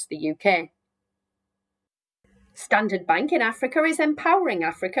across the UK. Standard Bank in Africa is empowering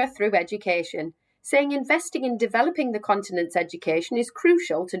Africa through education, saying investing in developing the continent's education is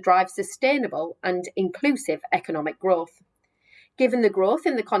crucial to drive sustainable and inclusive economic growth. Given the growth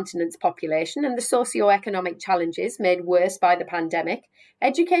in the continent's population and the socio-economic challenges made worse by the pandemic,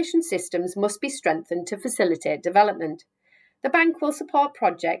 education systems must be strengthened to facilitate development. The bank will support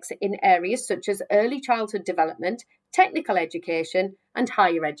projects in areas such as early childhood development, technical education and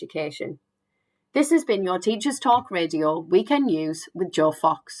higher education. This has been your Teachers Talk Radio Weekend News with Joe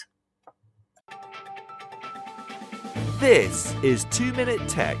Fox. This is 2 Minute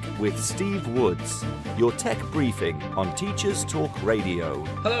Tech with Steve Woods, your tech briefing on Teachers Talk Radio.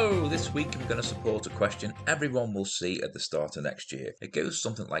 Hello, this week I'm going to support a question everyone will see at the start of next year. It goes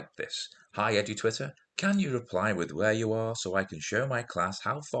something like this. Hi EduTwitter, can you reply with where you are so I can show my class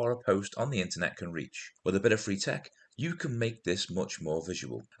how far a post on the internet can reach? With a bit of free tech, you can make this much more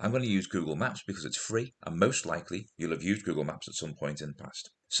visual. I'm going to use Google Maps because it's free and most likely you'll have used Google Maps at some point in the past.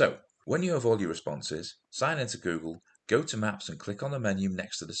 So, when you have all your responses, sign into Google, go to Maps and click on the menu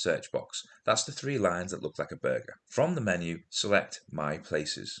next to the search box. That's the 3 lines that look like a burger. From the menu, select My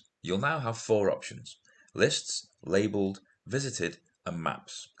Places. You'll now have 4 options: Lists, Labelled, Visited, and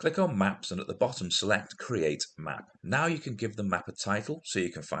Maps. Click on Maps and at the bottom select Create Map. Now you can give the map a title so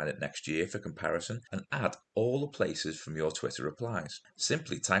you can find it next year for comparison and add all the places from your Twitter replies.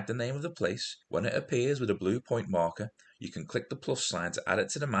 Simply type the name of the place. When it appears with a blue point marker, you can click the plus sign to add it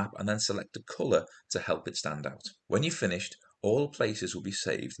to the map and then select a colour to help it stand out. When you've finished, all the places will be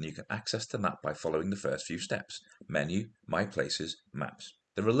saved and you can access the map by following the first few steps: Menu, My Places, Maps.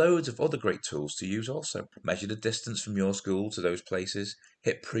 There are loads of other great tools to use also. Measure the distance from your school to those places,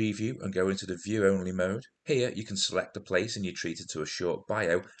 hit preview and go into the view only mode. Here you can select a place and you're treated to a short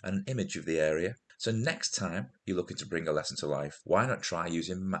bio and an image of the area. So next time you're looking to bring a lesson to life, why not try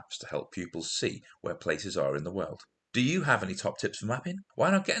using maps to help pupils see where places are in the world? Do you have any top tips for mapping?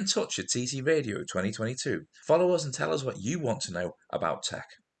 Why not get in touch at TT Radio 2022? Follow us and tell us what you want to know about tech.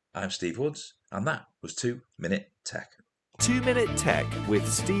 I'm Steve Woods and that was 2 Minute Tech. 2 Minute Tech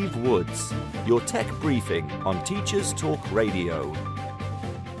with Steve Woods, your tech briefing on Teachers Talk Radio.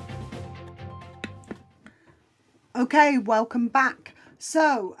 Okay, welcome back.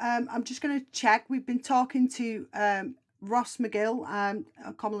 So I'm just going to check. We've been talking to Ross McGill,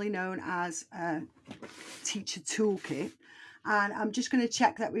 commonly known as Teacher Toolkit, and I'm just going to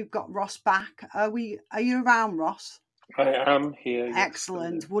check that we've got Ross back. Are you around, Ross? I am here. Yes.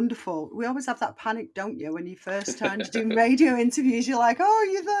 Excellent, wonderful. We always have that panic, don't you, when you first turn to do radio interviews? You're like, oh,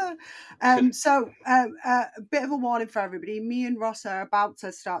 you're there. So a bit of a warning for everybody. Me and Ross are about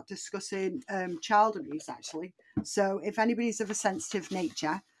to start discussing child abuse, actually. So if anybody's of a sensitive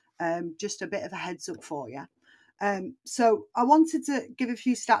nature, just a bit of a heads up for you. So I wanted to give a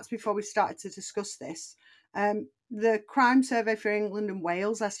few stats before we started to discuss this. The Crime Survey for England and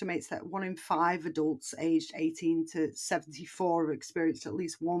Wales estimates that 1 in 5 adults aged 18 to 74 have experienced at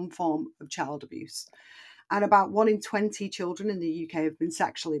least one form of child abuse. And about 1 in 20 children in the UK have been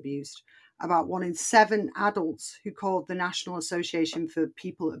sexually abused. About 1 in 7 adults who called the National Association for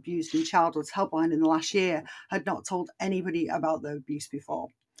People Abused in Childhood's helpline in the last year had not told anybody about their abuse before.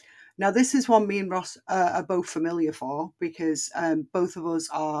 Now, this is one me and Ross are both familiar for, because both of us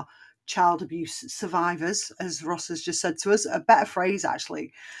are child abuse survivors, as Ross has just said to us. A better phrase,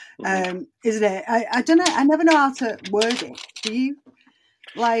 actually, isn't it? I don't know. I never know how to word it. Do you?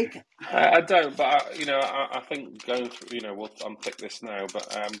 Like, I don't, but I think going through, we'll unpick this now, but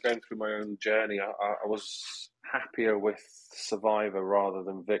going through my own journey, I was happier with survivor rather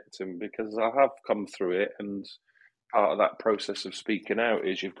than victim, because I have come through it, and part of that process of speaking out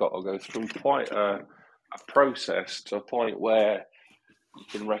is you've got to go through quite a process to a point where you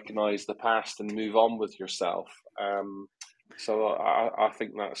can recognise the past and move on with yourself. So I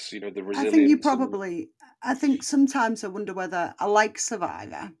think that's the resilience. I think you probably. I think sometimes I wonder whether I like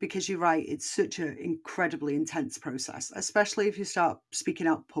Survivor, because you're right, it's such an incredibly intense process, especially if you start speaking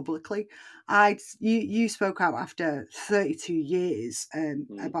out publicly. You spoke out after 32 years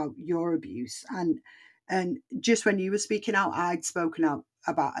about your abuse, and just when you were speaking out, I'd spoken out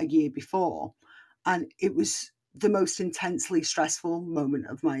about a year before, and it was the most intensely stressful moment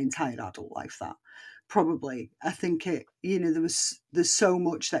of my entire adult life. That probably, I think there's so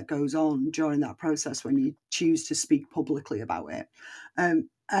much that goes on during that process when you choose to speak publicly about it, and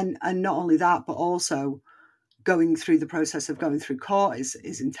not only that, but also going through the process of going through court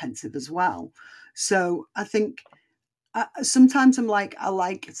is intensive as well. So I think sometimes I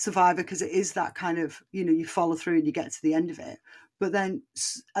like Survivor because it is that kind of, you follow through and you get to the end of it. But then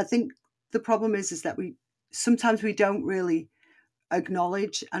I think the problem is that sometimes we don't really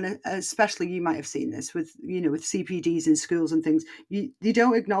acknowledge, and especially you might have seen this with CPDs in schools and things. You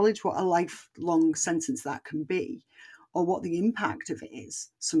don't acknowledge what a lifelong sentence that can be, or what the impact of it is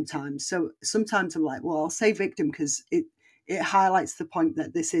sometimes. So sometimes I'm like, well, I'll say victim because it highlights the point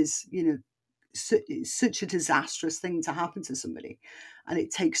that this is such a disastrous thing to happen to somebody, and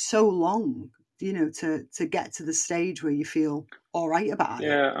it takes so long to get to the stage where you feel all right about it.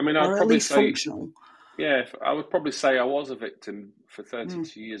 Yeah, I mean, or at least functional. Yeah, I would probably say I was a victim for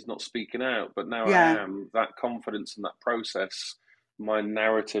 32 years not speaking out, but now Yeah. I am. That confidence in that process, my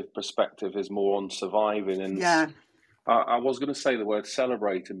narrative perspective is more on surviving. And Yeah. I was going to say the word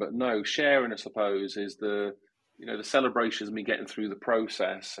celebrating, but no, sharing, I suppose, is the celebration is me getting through the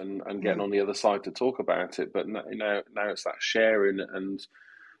process and getting on the other side to talk about it. But now it's that sharing and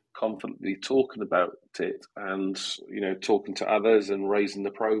confidently talking about it, and talking to others and raising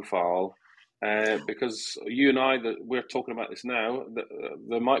the profile. Because you and I, that we're talking about this now,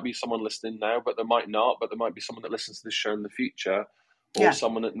 there might be someone listening now, but there might not. But there might be someone that listens to this show in the future, or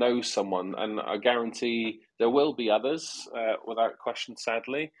someone that knows someone. And I guarantee there will be others, without question,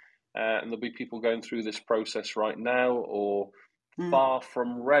 sadly. And there'll be people going through this process right now, or far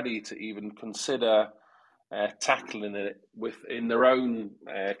from ready to even consider tackling it within their own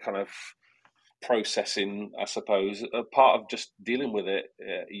kind of processing, I suppose. A part of just dealing with it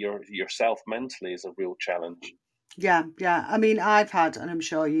yourself mentally is a real challenge. Yeah. I mean, I've had, and I'm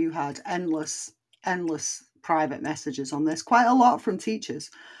sure you had, endless private messages on this, quite a lot from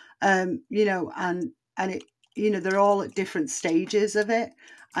teachers, and it, they're all at different stages of it,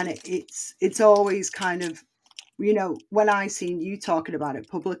 and it's always kind of, when I seen you talking about it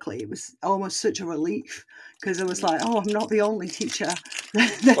publicly, it was almost such a relief, because I was like, oh, I'm not the only teacher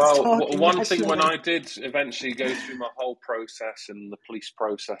that's talking one thing, when rationally. I did eventually go through my whole process and the police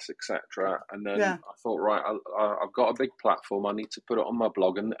process, etc., and then I thought, right, I've got a big platform, I need to put it on my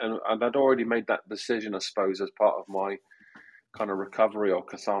blog, and I'd already made that decision, I suppose, as part of my kind of recovery or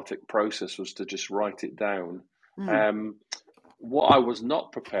cathartic process, was to just write it down. What I was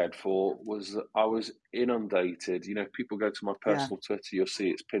not prepared for was that I was inundated. People go to my personal Twitter, you'll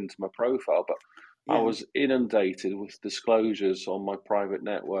see it's pinned to my profile, but I was inundated with disclosures on my private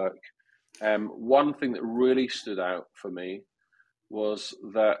network. One thing that really stood out for me was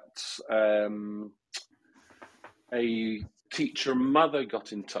that a teacher mother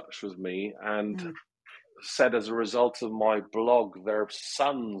got in touch with me and said, as a result of my blog, their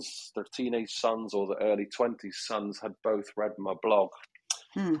teenage sons, or the early 20s sons, had both read my blog,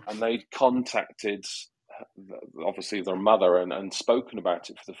 and they'd contacted obviously their mother and spoken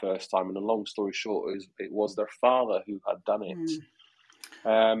about it for the first time. And the long story short is, it was their father who had done it.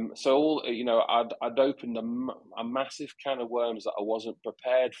 So I'd opened a massive can of worms that I wasn't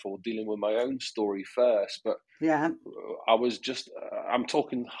prepared for, dealing with my own story first. But I was I'm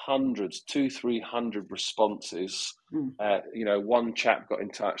talking hundreds, 200-300 responses. One chap got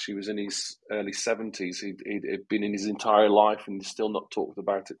in touch. He was in his early 70s. He'd been in his entire life and he's still not talked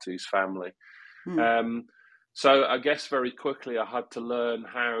about it to his family. So I guess very quickly I had to learn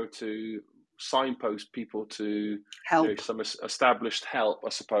how to signpost people to help, some established help, I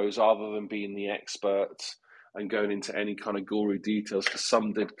suppose, rather than being the expert. and going into any kind of gory details, because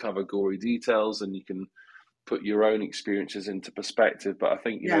some did cover gory details, and you can put your own experiences into perspective. But I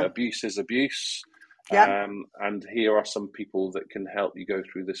think, abuse is abuse. Yeah. And here are some people that can help you go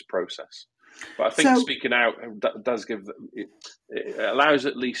through this process. But I think speaking out does give it allows,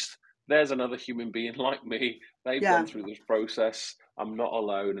 at least there's another human being like me. They've gone through this process. I'm not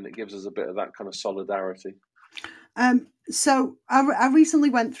alone, and it gives us a bit of that kind of solidarity. So I recently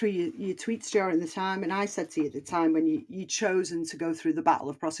went through your tweets during the time, and I said to you at the time when you'd chosen to go through the battle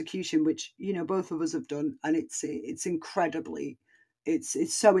of prosecution, which both of us have done, and it's incredibly,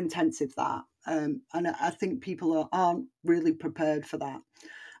 it's so intensive that, and I think people aren't really prepared for that.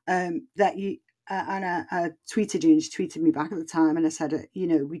 That you and I tweeted you, and you tweeted me back at the time, and I said,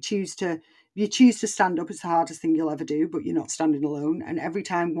 you choose to stand up, it's the hardest thing you'll ever do, but you're not standing alone. And every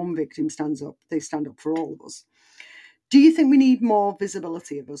time one victim stands up, they stand up for all of us. Do you think we need more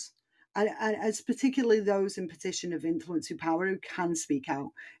visibility of us? And as particularly those in position of influence or power who can speak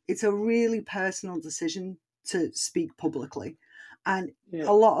out. It's a really personal decision to speak publicly. And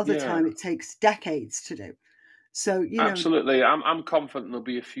a lot of the time it takes decades to do. So, absolutely. I'm confident there'll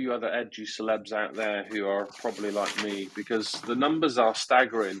be a few other edgy celebs out there who are probably like me, because the numbers are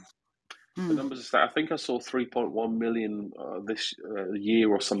staggering. The numbers are I think I saw 3.1 million this year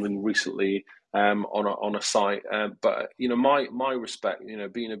or something recently on a site. But my respect,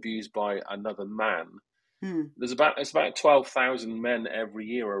 being abused by another man. It's about 12,000 men every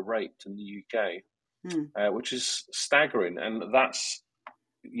year are raped in the UK, which is staggering, and that's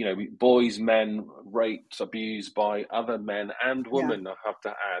boys, men raped, abused by other men and women. I have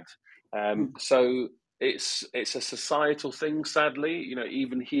to add. So it's a societal thing, sadly.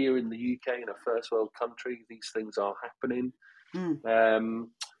 Even here in the UK, in a first world country, these things are happening.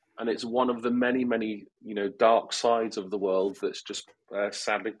 And it's one of the many, many, dark sides of the world that's just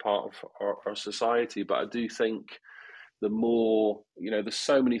sadly part of our society. But I do think the more, there's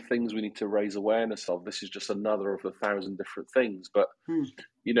so many things we need to raise awareness of. This is just another of 1,000 different things. But,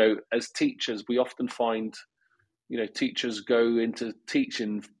 as teachers, we often find, teachers go into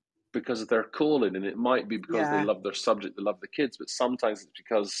teaching because of their calling, and it might be because they love their subject, they love the kids, but sometimes it's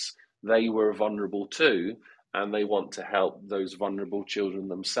because they were vulnerable too, and they want to help those vulnerable children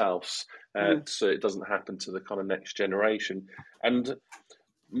themselves, so it doesn't happen to the kind of next generation. And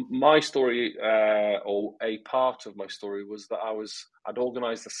my story, or a part of my story, was that I'd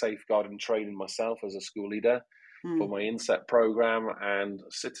organised a safeguarding training myself as a school leader for my INSET programme, and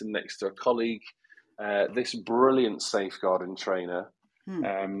sitting next to a colleague, this brilliant safeguarding trainer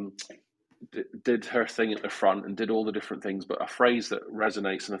did her thing at the front and did all the different things, but a phrase that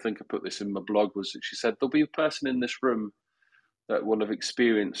resonates, and I think I put this in my blog, was that she said, there'll be a person in this room that will have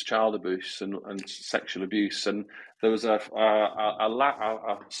experienced child abuse and sexual abuse. And there was a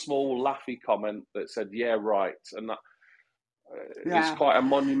small laughy comment that said, yeah, right. And that, it's quite a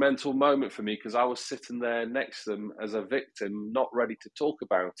monumental moment for me, because I was sitting there next to them as a victim, not ready to talk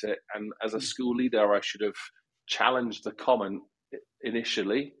about it. And as a school leader, I should have challenged the comment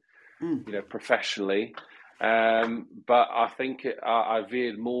initially, professionally. But I think I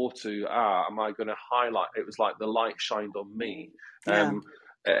veered more to, am I going to highlight? It was like the light shined on me.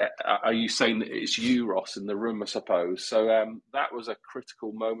 Are you saying that it's you, Ross, in the room, I suppose? So that was a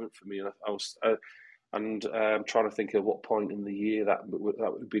critical moment for me. And I was, I'm trying to think of what point in the year that would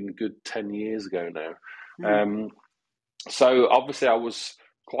have been a good 10 years ago now. So obviously I was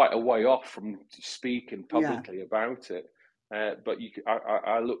quite a way off from speaking publicly about it. But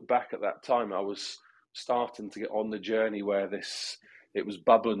I look back at that time, I was starting to get on the journey where it was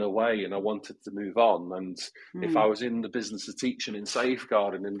bubbling away, and I wanted to move on. And if I was in the business of teaching in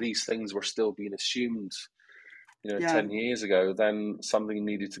safeguarding, and these things were still being assumed, 10 years ago, then something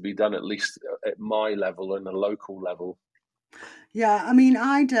needed to be done, at least at my level and a local level. Yeah, I mean,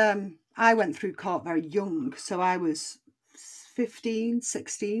 I went through court very young, so I was 15,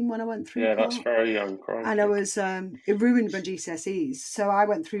 16 when I went through court. Yeah, that's very young. Crikey. And I was, it ruined my GCSEs. So I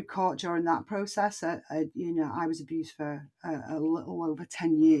went through court during that process. I was abused for a little over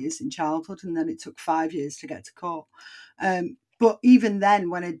 10 years in childhood, and then it took 5 years to get to court. But even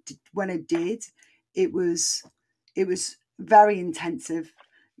then, when I did, it was very intensive,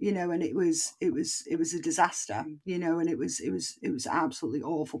 and it was a disaster, and it was an absolutely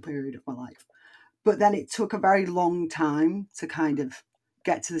awful period of my life. But then it took a very long time to kind of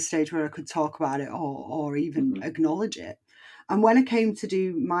get to the stage where I could talk about it or even acknowledge it. And when I came to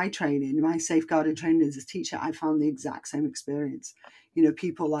do my training, my safeguarding training as a teacher, I found the exact same experience.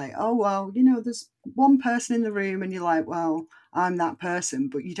 People like, oh, well, there's one person in the room, and you're like, well, I'm that person,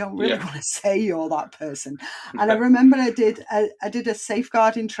 but you don't really want to say you're that person. And I remember I did a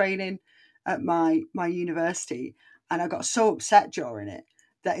safeguarding training at my university, and I got so upset during it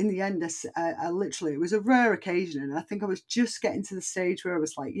that in the end, I literally, it was a rare occasion, and I think I was just getting to the stage where I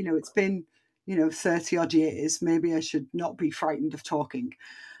was like, it's been 30 odd years, maybe I should not be frightened of talking.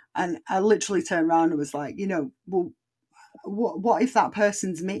 And I literally turned around and was like, well, what if that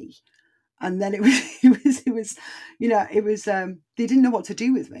person's me? And then it was they didn't know what to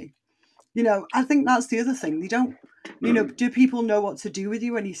do with me. I think that's the other thing. They don't, do people know what to do with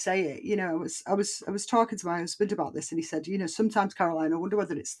you when you say it? I was talking to my husband about this, and he said, sometimes, Caroline, I wonder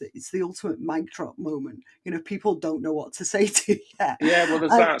whether it's the ultimate mic drop moment. People don't know what to say to you. Yeah, well,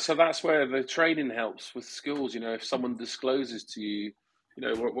 there's that. So that's where the training helps with schools. If someone discloses to you,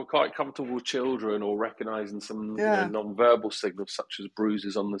 we're quite comfortable with children or recognizing some non-verbal signals such as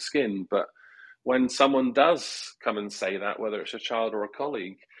bruises on the skin. But when someone does come and say that, whether it's a child or a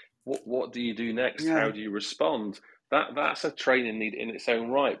colleague, what do you do next? Yeah. How do you respond? That's a training need in its own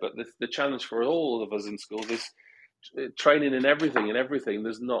right. But the challenge for all of us in schools is training in everything.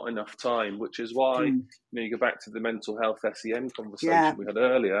 There's not enough time, which is why you go back to the mental health SEN conversation we had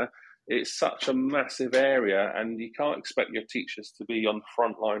earlier. It's such a massive area, and you can't expect your teachers to be on the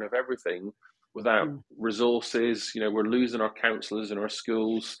front line of everything without resources. We're losing our counsellors in our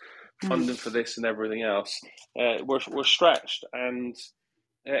schools, funding for this and everything else. We're stretched, and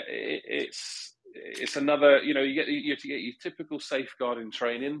it's another. You get your typical safeguarding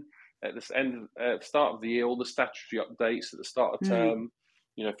training at the start of the year, all the statutory updates at the start of term.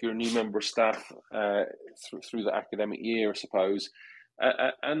 If you're a new member of staff through the academic year, I suppose,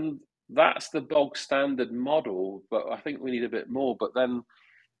 and that's the bog standard model. But I think we need a bit more. But then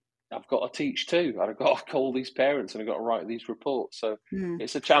I've got to teach too. I've got to call these parents, and I've got to write these reports. So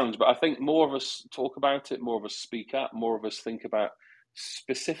it's a challenge. But I think more of us talk about it, more of us speak up, more of us think about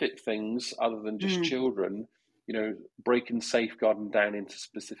specific things other than just children. Breaking safeguarding down into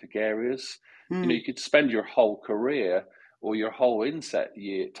specific areas. You could spend your whole career or your whole inset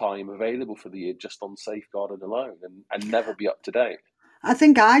year time available for the year just on safeguarding alone, and never be up to date. I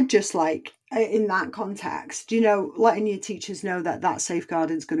think I'd just like, in that context, letting your teachers know that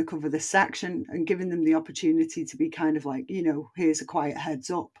safeguarding is going to cover this section, and giving them the opportunity to be kind of like, here's a quiet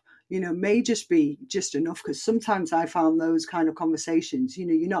heads up, may just be just enough. Because sometimes I found those kind of conversations,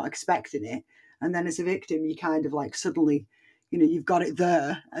 you're not expecting it. And then as a victim, you kind of like suddenly, you've got it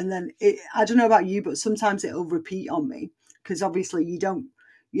there. And then I don't know about you, but sometimes it'll repeat on me, because obviously you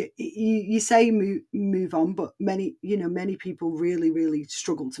say move on, but many people really, really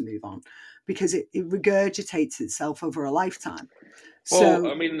struggle to move on because it regurgitates itself over a lifetime. Well,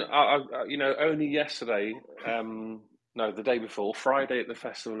 I mean, only yesterday, no, the day before, Friday at the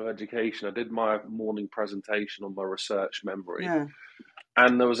Festival of Education, I did my morning presentation on my research memory. Yeah.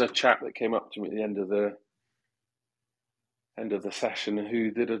 And there was a chap that came up to me at the end of the session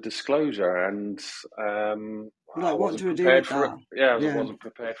who did a disclosure, and I wasn't prepared for it. Yeah, I wasn't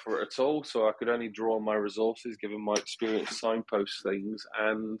prepared for it at all. So I could only draw on my resources, given my experience, signpost things,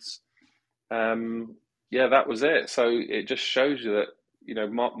 and that was it. So it just shows you that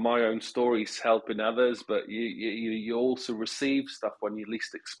my own story's helping others, but you also receive stuff when you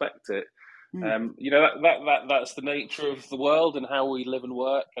least expect it. That's the nature of the world and how we live and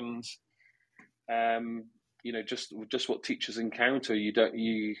work, and just what teachers encounter.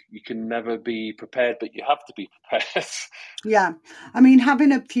 You can never be prepared, but you have to be prepared. Yeah, I mean,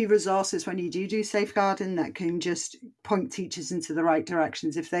 having a few resources when you do safeguarding that can just point teachers into the right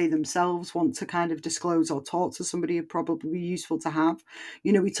directions if they themselves want to kind of disclose or talk to somebody, would probably be useful to have.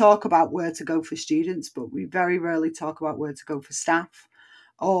 We talk about where to go for students, but we very rarely talk about where to go for staff,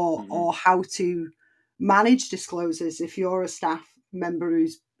 or how to manage disclosures. If you're a staff member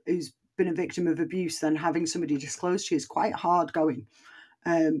who's been a victim of abuse, then having somebody disclose to you is quite hard going.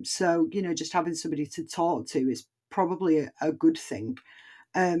 So just having somebody to talk to is probably a good thing.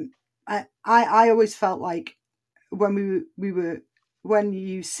 I always felt like when when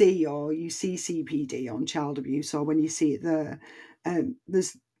you see CPD on child abuse, or when you see it there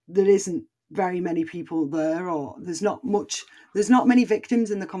isn't very many people there, or there's not many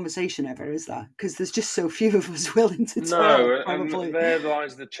victims in the conversation ever, is there? Because there's just so few of us willing to talk. Probably. And there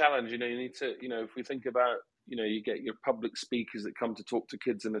lies the challenge. You need to, if we think about, you get your public speakers that come to talk to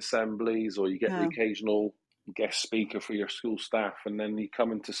kids in assemblies, or you get the occasional guest speaker for your school staff, and then you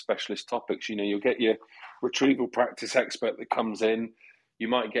come into specialist topics. You'll get your retrieval practice expert that comes in. You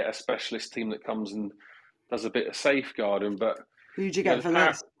might get a specialist team that comes and does a bit of safeguarding, but who'd you get for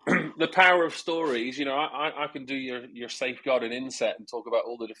this? The power of stories. I can do your safeguarding inset and talk about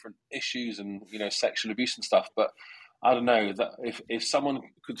all the different issues and sexual abuse and stuff, but I don't know that if someone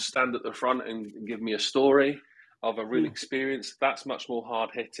could stand at the front and give me a story, of a real experience, that's much more hard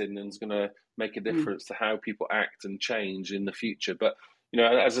hitting and is going to make a difference to how people act and change in the future. But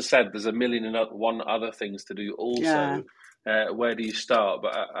as I said, there's a million and one other things to do also. Where do you start?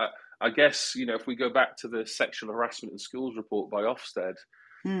 But I guess if we go back to the sexual harassment in schools report by Ofsted,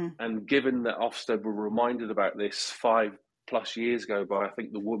 and given that Ofsted were reminded about this 5+ years ago by, I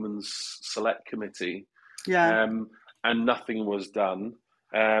think, the Women's Select Committee, and nothing was done.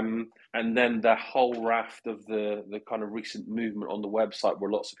 And then the whole raft of the kind of recent movement on the website where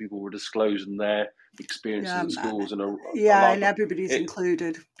lots of people were disclosing their experiences in schools, and and everybody's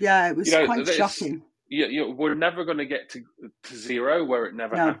included. Yeah, it was quite shocking. We're never going to get to zero where it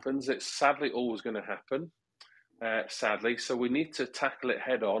never happens. It's sadly always going to happen. Sadly, so we need to tackle it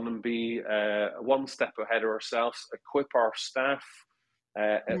head on and be one step ahead of ourselves. Equip our staff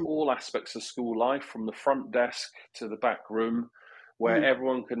at all aspects of school life, from the front desk to the back room, where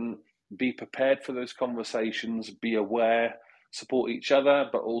everyone can be prepared for those conversations, be aware, support each other,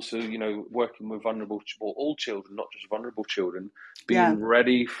 but also, working with vulnerable, or all children, not just vulnerable children, being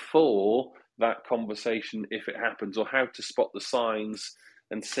ready for that conversation if it happens, or how to spot the signs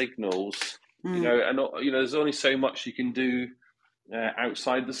and signals. There's only so much you can do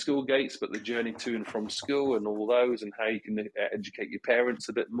outside the school gates, but the journey to and from school and all those, and how you can educate your parents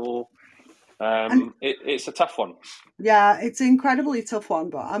a bit more. It's a tough one. Yeah, it's an incredibly tough one,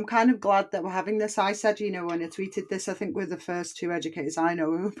 but I'm kind of glad that we're having this. I said, when I tweeted this, I think we're the first two educators I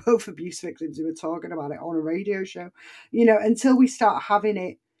know who were both abuse victims who were talking about it on a radio show. Until we start having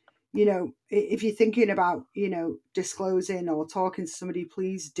it, if you're thinking about, disclosing or talking to somebody,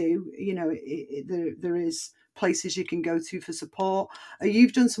 please do. There is places you can go to for support.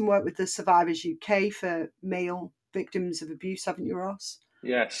 You've done some work with the Survivors UK for male victims of abuse, haven't you, Ross?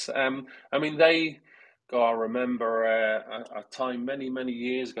 Yes. I remember a time many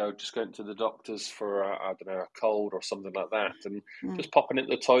years ago, just going to the doctors for, a cold or something like that, and just popping into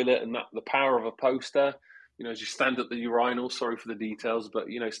the toilet, and the power of a poster. As you stand at the urinal, sorry for the details, but,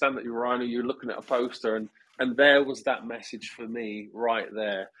 stand at the urinal, you're looking at a poster, and there was that message for me right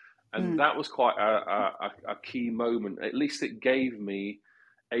there. And that was quite a key moment. At least it gave me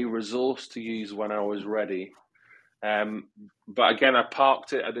a resource to use when I was ready. But again, I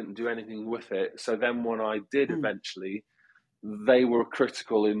parked it. I didn't do anything with it. So then when I did eventually, they were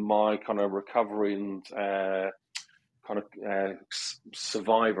critical in my kind of recovery and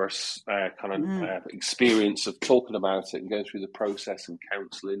survivors experience of talking about it and going through the process and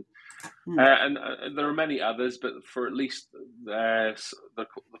counselling. And there are many others, but for at least they're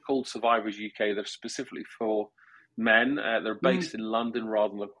called Survivors UK. They're specifically for men. They're based in London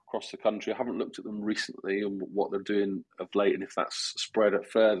rather than across the country. I haven't looked at them recently and what they're doing of late, and if that's spread it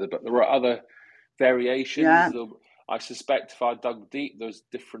further. But there are other variations. Yeah. I suspect if I dug deep, there's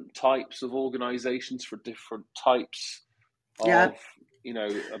different types of organisations for different types of,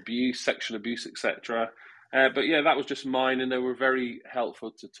 abuse, sexual abuse, etc. But yeah, that was just mine, and they were very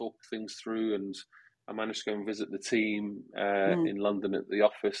helpful to talk things through. And I managed to go and visit the team in London at the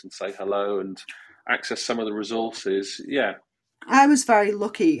office and say hello and access some of the resources. Yeah. I was very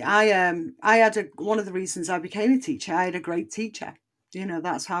lucky. I had one of the reasons I became a teacher. I had a great teacher.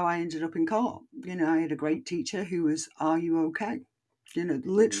 That's how I ended up in court. I had a great teacher who was, "Are you okay?"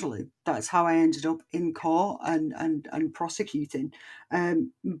 Literally, that's how I ended up in court and prosecuting.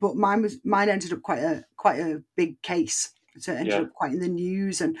 But mine ended up quite a big case. So it ended up quite in the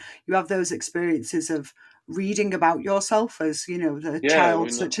news, and you have those experiences of reading about yourself as the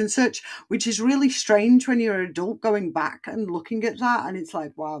child such and such, which is really strange when you're an adult going back and looking at that, and it's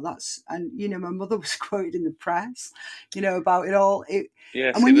like, wow, that's, and my mother was quoted in the press about it all.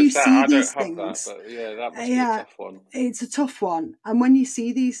 And when you see these things, that must be a tough one. It's a tough one. And when you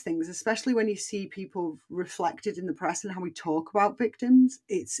see these things, especially when you see people reflected in the press and how we talk about victims,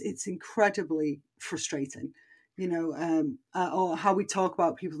 it's incredibly frustrating. Or how we talk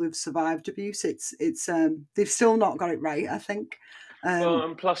about people who've survived abuse. It's they've still not got it right, I think. Well,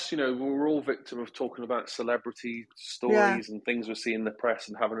 and plus, we're all victim of talking about celebrity stories and things we see in the press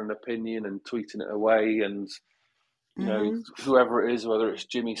and having an opinion and tweeting it away. And, whoever it is, whether it's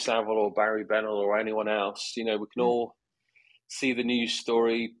Jimmy Savile or Barry Bennell or anyone else, we can all see the news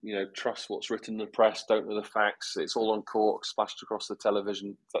story, trust what's written in the press, don't know the facts. It's all on court, splashed across the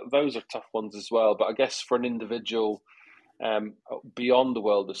television. Those are tough ones as well. But I guess for an individual beyond the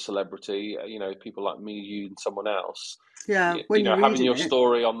world of celebrity, people like me, you, and someone else, having your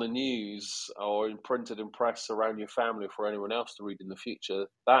story on the news or printed in press around your family for anyone else to read in the future,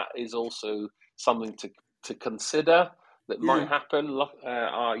 that is also something to consider that might happen.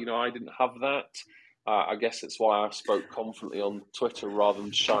 I didn't have that. I guess it's why I spoke confidently on Twitter rather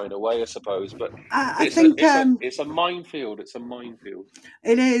than shying away, I suppose. But I think it's a minefield. It's a minefield.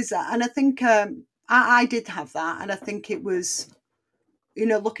 it is, and I think I did have that, and I think it was,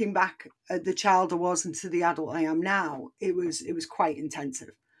 looking back at the child I was and to the adult I am now, it was quite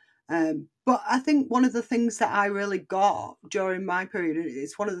intensive. But I think one of the things that I really got during my period, and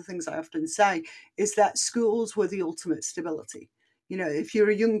it's one of the things I often say, is that schools were the ultimate stability. If you're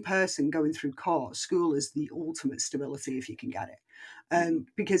a young person going through court, school is the ultimate stability if you can get it.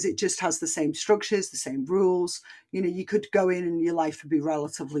 Because it just has the same structures, the same rules. You could go in and your life would be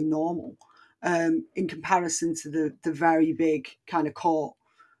relatively normal in comparison to the very big kind of court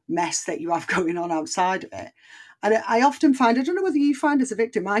mess that you have going on outside of it. And I often find, I don't know whether you find as a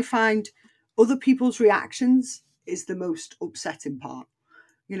victim, I find other people's reactions is the most upsetting part.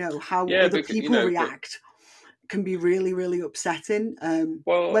 How other people react can be really, really upsetting.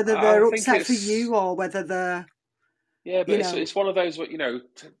 Whether they're upset for you or whether they're... Yeah, but it's one of those,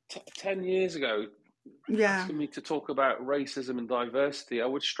 10 years ago, asking me to talk about racism and diversity, I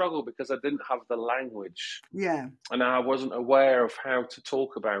would struggle because I didn't have the language. Yeah. And I wasn't aware of how to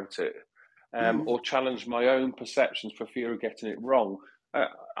talk about it. Or challenge my own perceptions for fear of getting it wrong.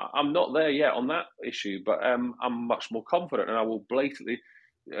 I'm not there yet on that issue, but I'm much more confident, and I will blatantly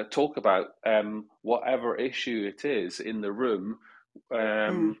talk about whatever issue it is in the room.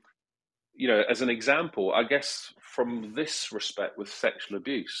 As an example, I guess from this respect with sexual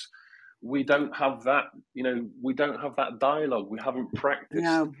abuse, we don't have that. We don't have that dialogue. We haven't practiced.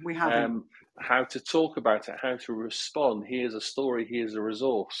 No, we haven't. How to talk about it, how to respond. Here's a story. Here's a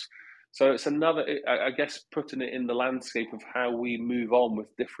resource. So it's another, I guess, putting it in the landscape of how we move on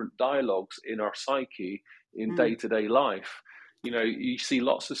with different dialogues in our psyche in day-to-day life. You see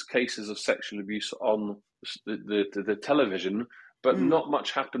lots of cases of sexual abuse on the television, but not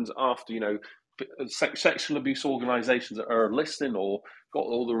much happens after. Sexual abuse organisations that are listening or got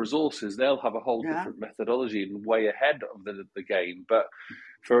all the resources, they'll have a whole different methodology and way ahead of the game. But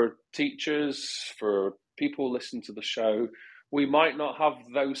for teachers, for people listening to the show, we might not have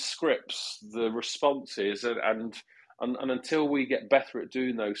those scripts, the responses, and until we get better at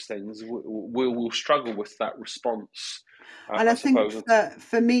doing those things, we'll struggle with that response. And I think that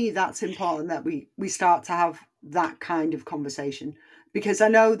for me, that's important that we start to have that kind of conversation, because I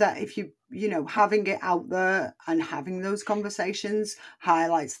know that if having it out there and having those conversations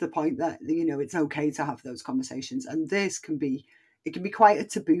highlights the point that, it's okay to have those conversations. And this can be quite a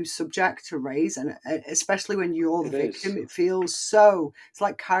taboo subject to raise, and especially when you're the victim, it feels it's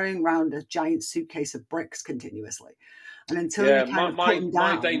like carrying around a giant suitcase of bricks continuously. And until you kind of put them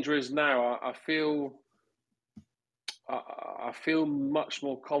down, my danger is now I feel much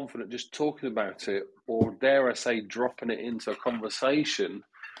more confident just talking about it, or dare I say, dropping it into a conversation.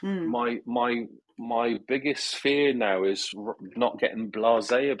 My biggest fear now is not getting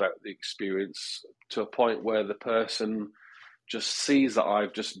blasé about the experience to a point where the person just sees that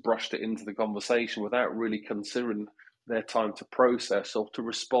I've just brushed it into the conversation without really considering their time to process or to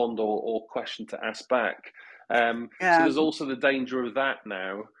respond or question to ask back. So there's also the danger of that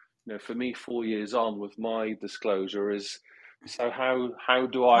now. For me, 4 years on with my disclosure is, so how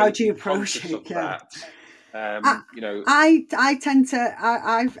do you approach it? That? I tend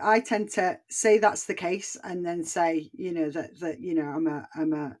to say that's the case, and then say that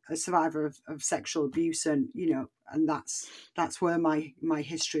I'm a survivor of sexual abuse, and and that's where my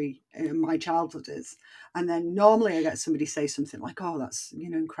history and my childhood is. And then normally I get somebody say something like, "Oh, that's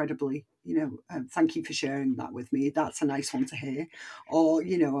incredibly thank you for sharing that with me. That's a nice one to hear," or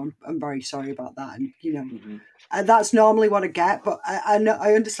I'm very sorry about that, and and that's normally what I get. But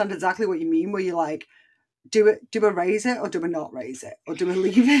I understand exactly what you mean, where you're like, do I raise it or do I not raise it, or do I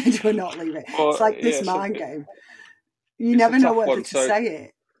leave it or do I not leave it? It's like this mind game. You never know whether to say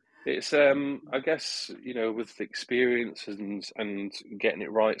it. It's I guess with experience and getting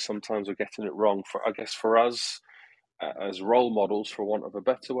it right sometimes, or getting it wrong. For us as role models, for want of a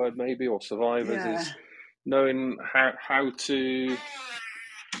better word, maybe, or survivors, is knowing how to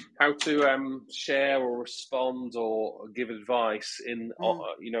share or respond or give advice in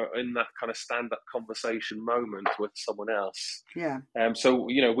in that kind of stand-up conversation moment with someone else. So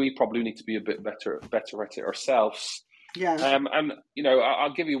we probably need to be a bit better at it ourselves. And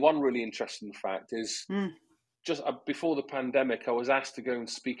I'll give you one really interesting fact is just before the pandemic, I was asked to go and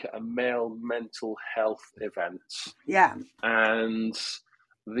speak at a male mental health event. And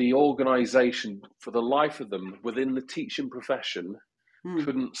the organisation, for the life of them, within the teaching profession,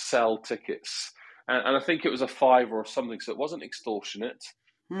 couldn't sell tickets. And I think it was a $5 or something, so it wasn't extortionate,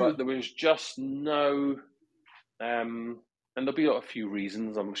 but there was just no and there'll be a few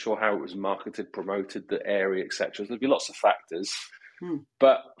reasons. I'm sure how it was marketed, promoted, the area, etc. There'll be lots of factors.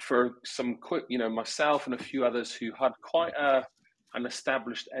 But for some quick, myself and a few others who had quite an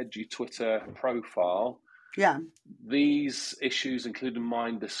established edgy Twitter profile, these issues, including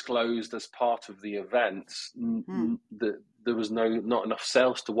mine, disclosed as part of the events, that there was not enough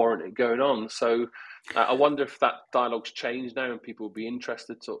sales to warrant it going on. So I wonder if that dialogue's changed now and people will be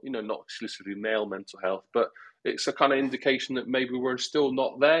interested to, not exclusively male mental health, but it's a kind of indication that maybe we're still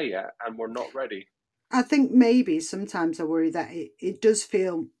not there yet and we're not ready. I think maybe sometimes I worry that it does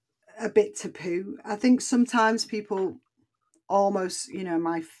feel a bit taboo. I think sometimes people almost,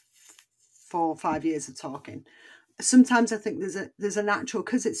 my 4 or 5 years of talking, sometimes I think there's a natural,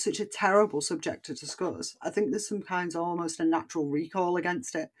 because it's such a terrible subject to discuss, I think there's some kinds of almost a natural recall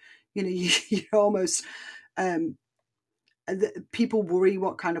against it. You almost, people worry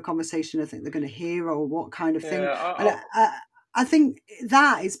what kind of conversation I think they're going to hear or what kind of thing. I think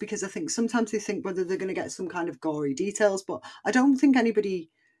that is because I think sometimes they think whether they're going to get some kind of gory details, but I don't think anybody,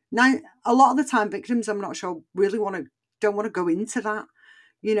 a lot of the time victims, I'm not sure, really don't want to go into that,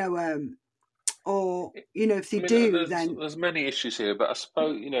 or, if they do, then... There's many issues here, but I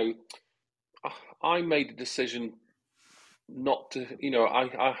suppose, I made a decision not to,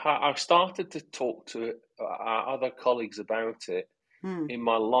 I started to talk to our other colleagues about it in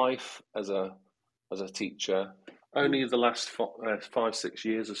my life as a teacher, only the last 5-6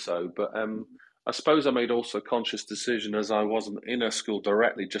 years or so. But I suppose I made also a conscious decision, as I wasn't in a school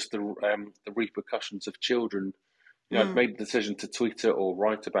directly, just the repercussions of children. I'd made the decision to tweet it or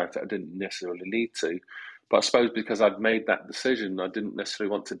write about it. I didn't necessarily need to. But I suppose because I'd made that decision, I didn't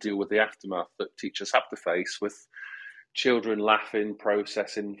necessarily want to deal with the aftermath that teachers have to face with children laughing,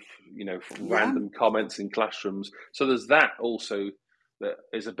 processing, random comments in classrooms. So there's that also that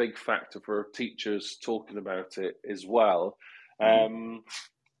is a big factor for teachers talking about it as well. And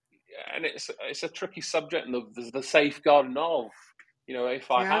it's a tricky subject, and the safeguarding of,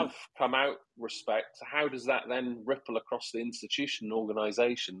 if I have come out respect, how does that then ripple across the institution and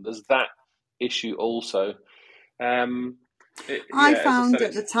organisation? There's that issue also. I found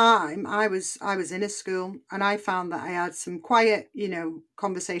at the time I was in a school, and I found that I had some quiet,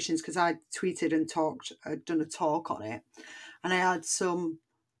 conversations, because I tweeted and talked, I'd done a talk on it, and I had some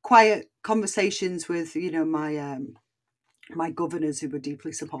quiet conversations with, my governors, who were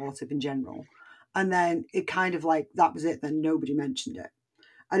deeply supportive in general. And then it kind of like, that was it. Then nobody mentioned it.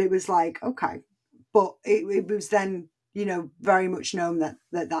 And it was like, okay. But it was then, very much known that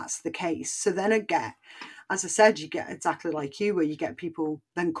that's the case. So then again, as I said, you get exactly like you, where you get people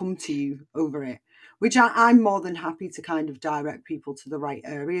then come to you over it, which I'm more than happy to kind of direct people to the right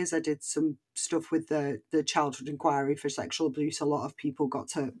areas. I did some stuff with the Childhood Inquiry for Sexual Abuse. A lot of people got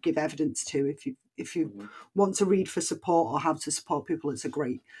to give evidence to. If you want to read for support or how to support people, it's a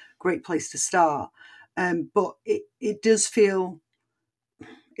great place to start. But it does feel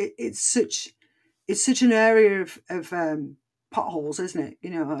it's such an area of potholes, isn't it?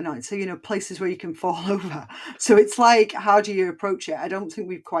 And so places where you can fall over. So it's like, how do you approach it? I don't think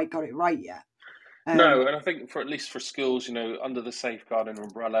we've quite got it right yet. No, and I think at least for schools, under the safeguarding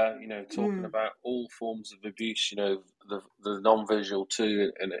umbrella, talking about all forms of abuse, the non-visual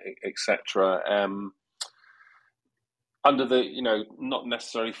too, and etc. Under the, not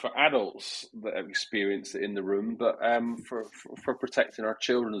necessarily for adults that have experienced it in the room, but for protecting our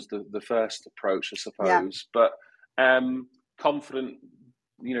children is the first approach, I suppose. Yeah. But confident,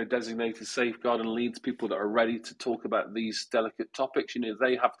 designated safeguarding leads, people that are ready to talk about these delicate topics.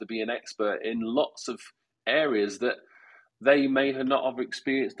 They have to be an expert in lots of areas that they may not have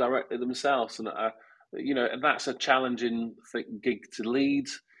experienced directly themselves, and and that's a challenging gig to lead.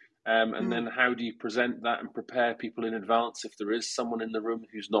 And then how do you present that and prepare people in advance if there is someone in the room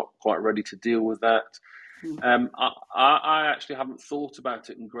who's not quite ready to deal with that? I actually haven't thought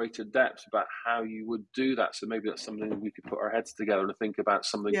about it in greater depth about how you would do that. So maybe that's something we could put our heads together and think about.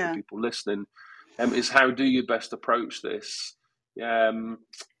 Something for people listening is how do you best approach this? To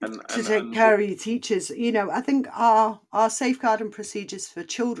take care of your teachers. I think our safeguarding procedures for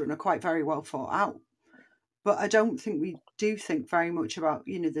children are quite very well thought out. But I don't think we do think very much about,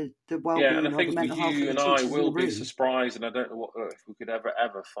 the well-being or the mental health of the teachers in the room. You and I will be surprised, and I don't know if we could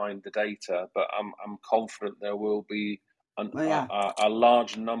ever find the data, but I'm confident there will be a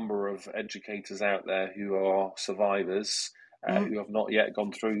large number of educators out there who are survivors, who have not yet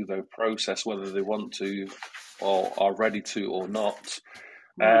gone through the process, whether they want to or are ready to or not.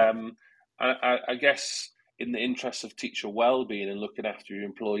 I guess in the interest of teacher well-being and looking after your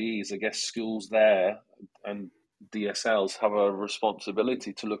employees, I guess schools there and DSLs have a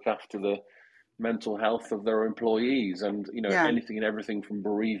responsibility to look after mental health of their employees, and Yeah. anything and everything from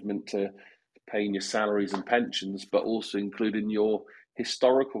bereavement to paying your salaries and pensions, but also including your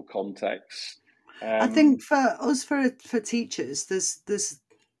historical context. I think for us, for teachers,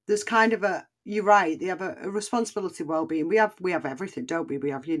 there's kind of you're right. They have a responsibility, well-being. We have everything, don't we? We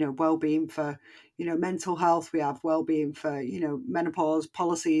have well-being for mental health. We have well-being for menopause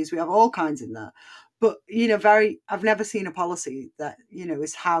policies. We have all kinds in there. But I've never seen a policy that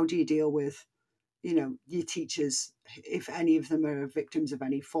is how do you deal with your teachers if any of them are victims of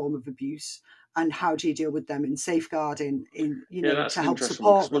any form of abuse, and how do you deal with them in safeguarding That's to an help interesting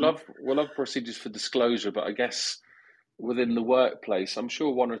one, because support them. we'll have procedures for disclosure, but I guess within the workplace, I'm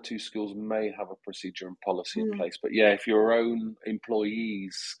sure one or two schools may have a procedure and policy in place. But yeah, if your own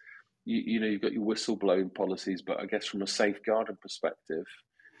employees, you've got your whistleblowing policies, but I guess from a safeguarding perspective.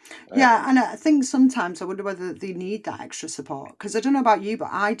 Yeah, and I think sometimes I wonder whether they need that extra support, because I don't know about you, but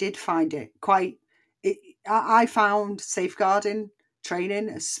I did find it quite. I found safeguarding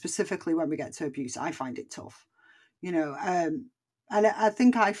training, specifically when we get to abuse, I find it tough. And I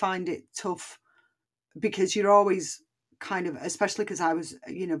think I find it tough because you're always kind of, especially because I was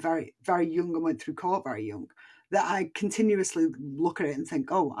very very young and went through court very young, that I continuously look at it and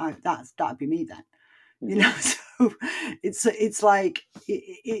think, oh, that'd be me then. So it's like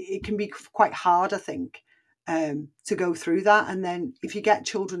it can be quite hard, I think, to go through that. And then if you get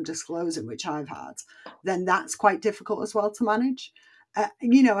children disclosing, which I've had, then that's quite difficult as well to manage. I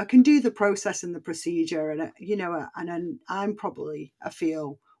can do the process and the procedure, and and I'm probably, I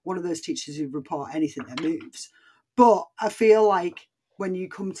feel, one of those teachers who report anything that moves. But I feel like when you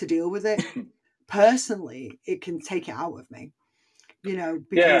come to deal with it personally, it can take it out of me.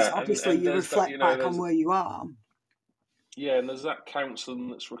 Because obviously and you there's that, reflect back on where you are. Yeah, and there's that counselling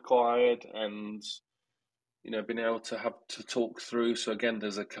that's required, and being able to have to talk through. So again,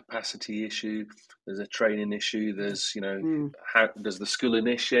 there's a capacity issue, there's a training issue, there's how does the school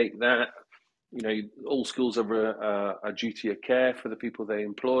initiate that? All schools have a duty of care for the people they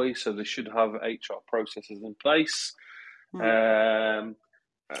employ, so they should have HR processes in place. And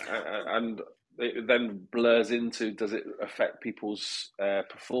it then blurs into, does it affect people's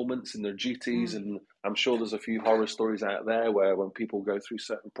performance in their duties? And I'm sure there's a few horror stories out there where when people go through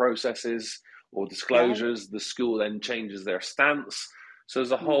certain processes or disclosures, the school then changes their stance. So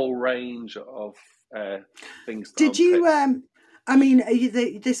there's a whole range of things to Did you unpick. I mean,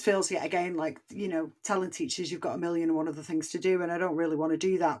 this feels yet again like, telling teachers you've got a million and one other things to do, and I don't really want to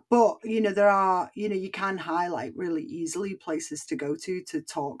do that. But, there are, you can highlight really easily places to go to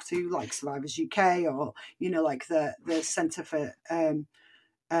talk to, like Survivors UK, or, like the Centre for,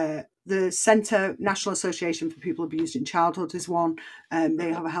 the Centre National Association for People Abused in Childhood is one.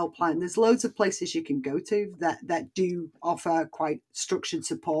 They have a helpline. There's loads of places you can go to that do offer quite structured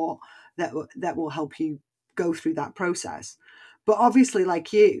support that will help you go through that process. But obviously, like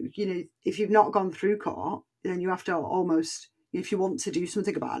if you've not gone through court, then you have to almost, if you want to do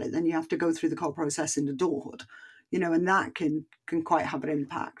something about it, then you have to go through the court process in adulthood, and that can quite have an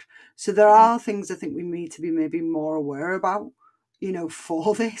impact. So there are things I think we need to be maybe more aware about,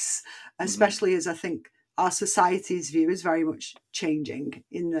 for this, especially as I think our society's view is very much changing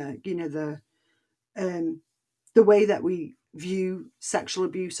in the way that we view sexual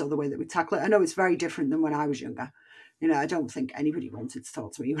abuse, or the way that we tackle it. I know it's very different than when I was younger. I don't think anybody wanted to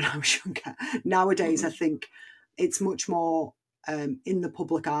talk to me when I was younger. Nowadays, I think it's much more in the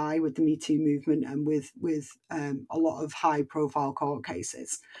public eye with the Me Too movement, and with a lot of high profile court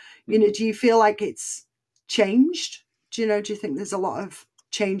cases. Do you feel like it's changed? Do you think there's a lot of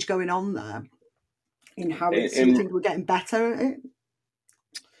change going on there in how it's, do you think we're getting better at it?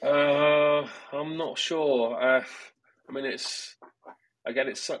 I'm not sure. I mean, it's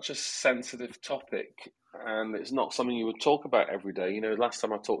such a sensitive topic, and it's not something you would talk about every day. Last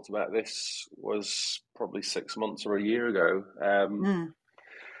time I talked about this was probably 6 months or a year ago.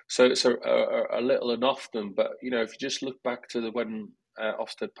 So it's a little and often, but if you just look back to when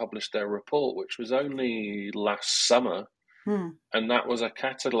Ofsted published their report, which was only last summer, and that was a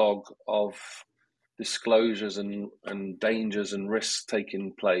catalogue of disclosures and dangers and risks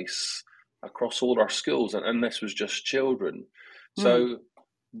taking place across all our schools, and this was just children. So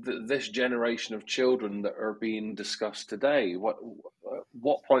this generation of children that are being discussed today,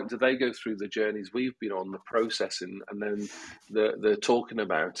 what point do they go through the journeys we've been on, the processing, and then the talking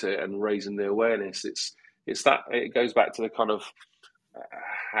about it and raising the awareness? It's that it goes back to the kind of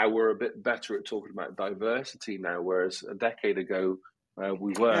how we're a bit better at talking about diversity now, whereas a decade ago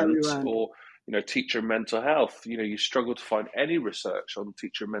we weren't. Or teacher mental health. You struggle to find any research on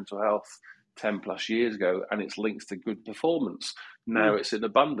teacher mental health 10 plus years ago, and its links to good performance. Now it's in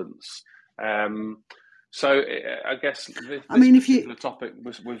abundance. So I guess this particular topic,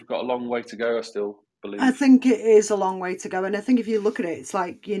 we've got a long way to go, I still believe. I think it is a long way to go. And I think if you look at it, it's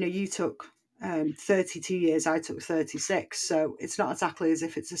like, you took 32 years, I took 36. So it's not exactly as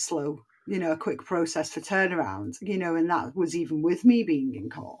if it's a slow, a quick process for turnaround, and that was even with me being in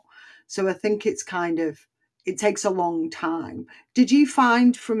court. So I think it's it takes a long time. Did you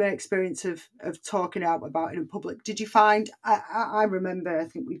find, from an experience of talking out about it in public, did you find, I remember, I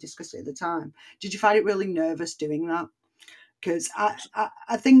think we discussed it at the time, did you find it really nervous doing that? Because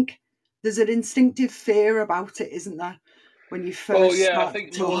I think there's an instinctive fear about it, isn't there? When you first start I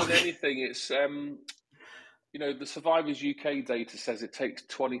think more than anything, it's, the Survivors UK data says it takes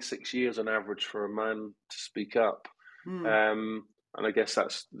 26 years on average for a man to speak up. And I guess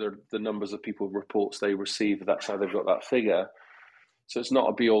that's the numbers of people reports they receive. That's how they've got that figure. So it's not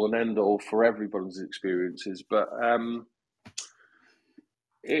a be all and end all for everybody's experiences, but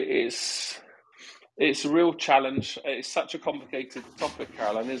it's a real challenge. It's such a complicated topic,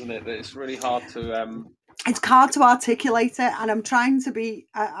 Caroline, isn't it? That it's really hard to. It's hard to articulate it, and I'm trying to be.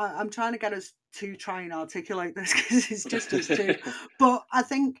 I'm trying to get us to try and articulate this because it's just us two. But I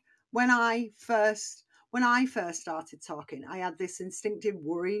think when I first started talking, I had this instinctive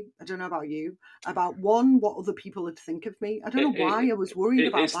worry. I don't know about you, about what other people would think of me. I don't know why I was worried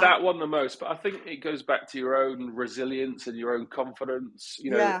about that. It's that one the most, but I think it goes back to your own resilience and your own confidence.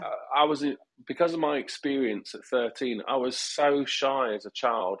 I was because of my experience at 13, I was so shy as a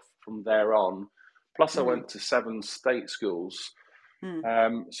child from there on. Plus, I went to 7 state schools.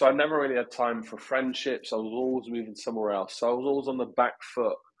 So I never really had time for friendships. I was always moving somewhere else. So I was always on the back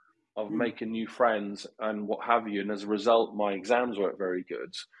foot of making new friends and what have you. And as a result, my exams weren't very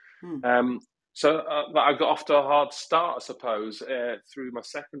good. So I got off to a hard start, I suppose, through my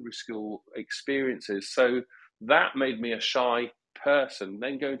secondary school experiences. So that made me a shy person.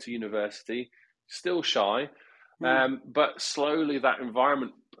 Then going to university, still shy. But slowly that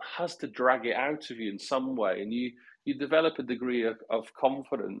environment has to drag it out of you in some way. And you develop a degree of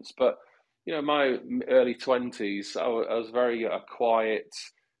confidence. But, my early 20s, I was very quiet,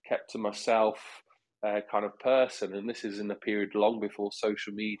 kept to myself kind of person. And this is in a period long before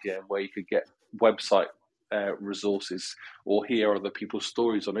social media and where you could get website resources or hear other people's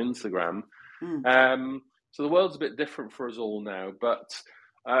stories on Instagram. So the world's a bit different for us all now. But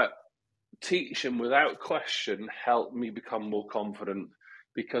teaching, without question, helped me become more confident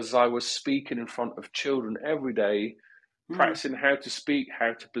because I was speaking in front of children every day, practicing how to speak,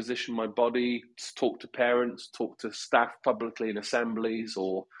 how to position my body, talk to parents, talk to staff publicly in assemblies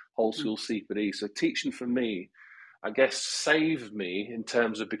or whole school CPD. So teaching for me, I guess, saved me in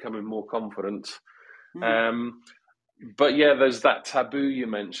terms of becoming more confident. But yeah, there's that taboo you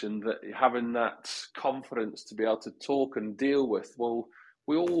mentioned, that having that confidence to be able to talk and deal with. Well,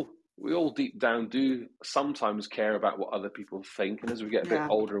 we all deep down do sometimes care about what other people think. And as we get a bit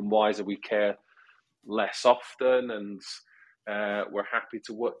older and wiser, we care less often, and we're happy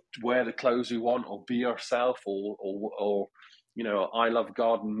to wear the clothes we want or be ourselves, or I love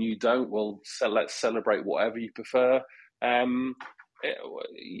God and you don't. Well, let's celebrate whatever you prefer. That's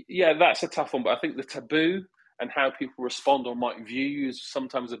a tough one, but I think the taboo and how people respond or might view you is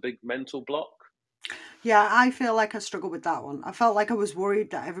sometimes a big mental block. Yeah, I feel like I struggled with that one. I felt like I was worried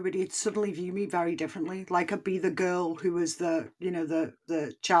that everybody would suddenly view me very differently. Like I'd be the girl who was the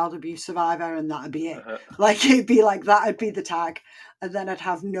child abuse survivor, and that'd be it. Like it'd be like that. I'd be the tag, and then I'd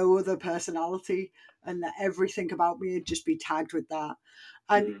have no other personality, and that everything about me would just be tagged with that.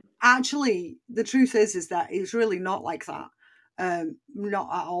 And actually, the truth is that it's really not like that. Not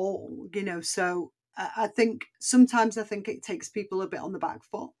at all. So I think sometimes it takes people a bit on the back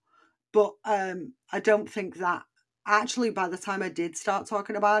foot. But I don't think that actually by the time I did start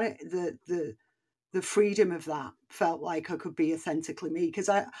talking about it, the freedom of that felt like I could be authentically me, because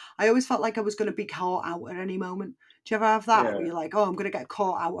I always felt like I was going to be caught out at any moment. Do you ever have that? Where you're like, oh, I'm going to get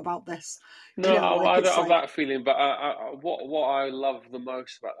caught out about this? No, I don't have that feeling. But what I love the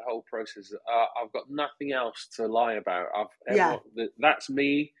most about the whole process is I've got nothing else to lie about. That's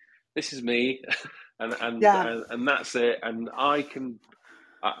me. This is me, and that's it. And I can.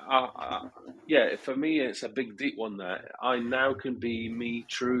 For me, it's a big, deep one there. I now can be me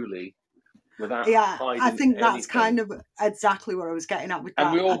truly without hiding I think that's anything. kind of exactly what I was getting at with that.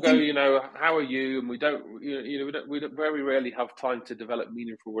 And we all how are you? And we don't, we don't very rarely have time to develop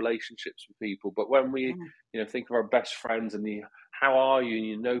meaningful relationships with people. But when we, think of our best friends and how are you? And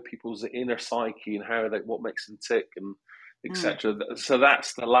you know people's inner psyche and what makes them tick and etc. So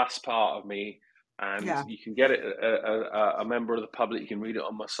that's the last part of me. And you can get it, a member of the public, you can read it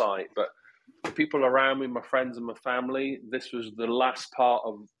on my site. But the people around me, my friends and my family, this was the last part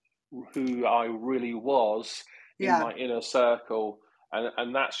of who I really was in Yeah. my inner circle,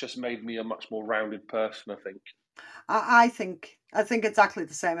 and that's just made me a much more rounded person, I think. I think exactly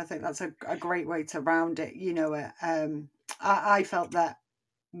the same. I think that's a great way to round it. I felt that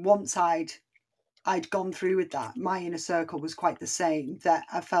once I'd gone through with that, my inner circle was quite the same, that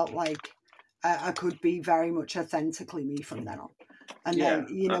I felt like I could be very much authentically me from then on. And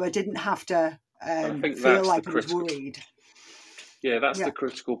then, I didn't have to feel like I was worried. Yeah, that's the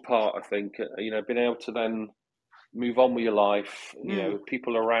critical part, I think. Being able to then move on with your life,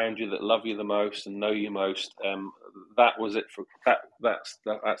 people around you that love you the most and know you most. That was it for that. That's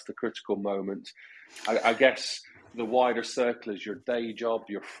the critical moment. I guess the wider circle is your day job,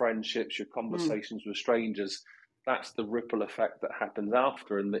 your friendships, your conversations with strangers. That's the ripple effect that happens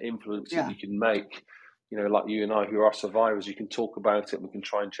after, and the influence that you can make. Like you and I, who are survivors, you can talk about it. We can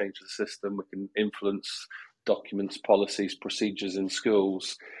try and change the system. We can influence documents, policies, procedures in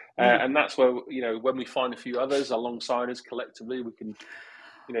schools. And that's where, when we find a few others alongside us collectively, we can,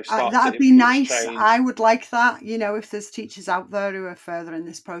 start that'd to be nice. change. I would like that. If there's teachers out there who are further in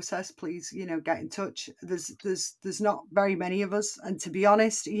this process, please, get in touch. There's not very many of us. And to be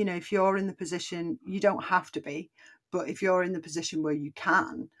honest, if you're in the position, you don't have to be, but if you're in the position where you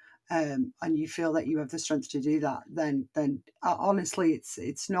can, and you feel that you have the strength to do that, then honestly,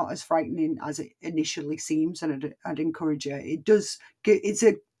 it's not as frightening as it initially seems, and I'd encourage you. It's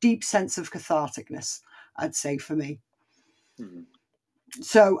a deep sense of catharticness, I'd say, for me. Mm-hmm.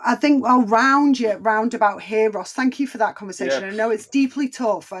 So I think I'll round about here, Ross. Thank you for that conversation. I know it's deeply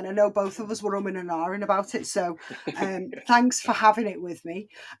tough, and I know both of us were umming and ahhing about it. So thanks for having it with me.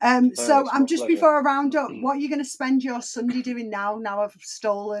 So I'm just, before I round up, what are you going to spend your Sunday doing now? Now I've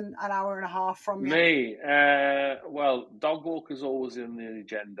stolen an hour and a half from you. Me? Well, dog walk is always in the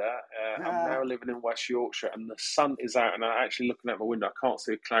agenda. I'm now living in West Yorkshire, and the sun is out, and I'm actually looking out my window. I can't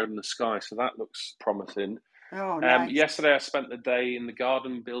see a cloud in the sky, so that looks promising. Oh, nice. Yesterday I spent the day in the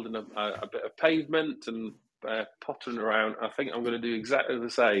garden building a bit of pavement and pottering around. I think I'm going to do exactly the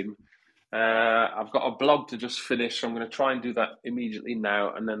same. I've got a blog to just finish. I'm going to try and do that immediately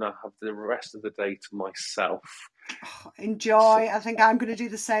now, and then I'll have the rest of the day to myself. Enjoy. I think I'm going to do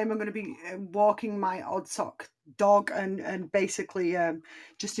the same. I'm going to be walking my odd sock dog and basically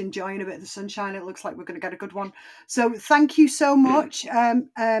just enjoying a bit of the sunshine. It looks like we're going to get a good one. So thank you so much.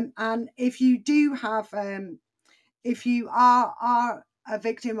 And if you do have, if you are a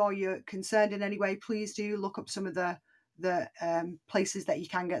victim or you're concerned in any way, please do look up some of the places that you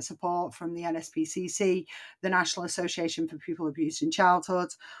can get support from the NSPCC, the National Association for People Abused in Childhood,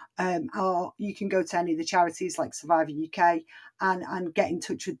 or you can go to any of the charities like Survivor UK and get in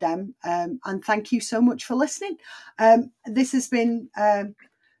touch with them. And thank you so much for listening. This has been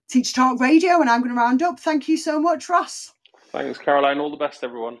Teacher Talk Radio, and I'm going to round up. Thank you so much, Ross. Thanks, Caroline. All the best,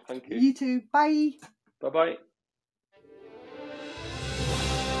 everyone. Thank you. You too. Bye. Bye-bye.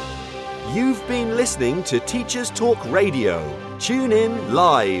 You've been listening to Teachers Talk Radio. Tune in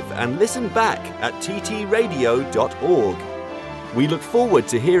live and listen back at ttradio.org. We look forward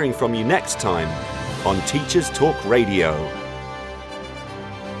to hearing from you next time on Teachers Talk Radio.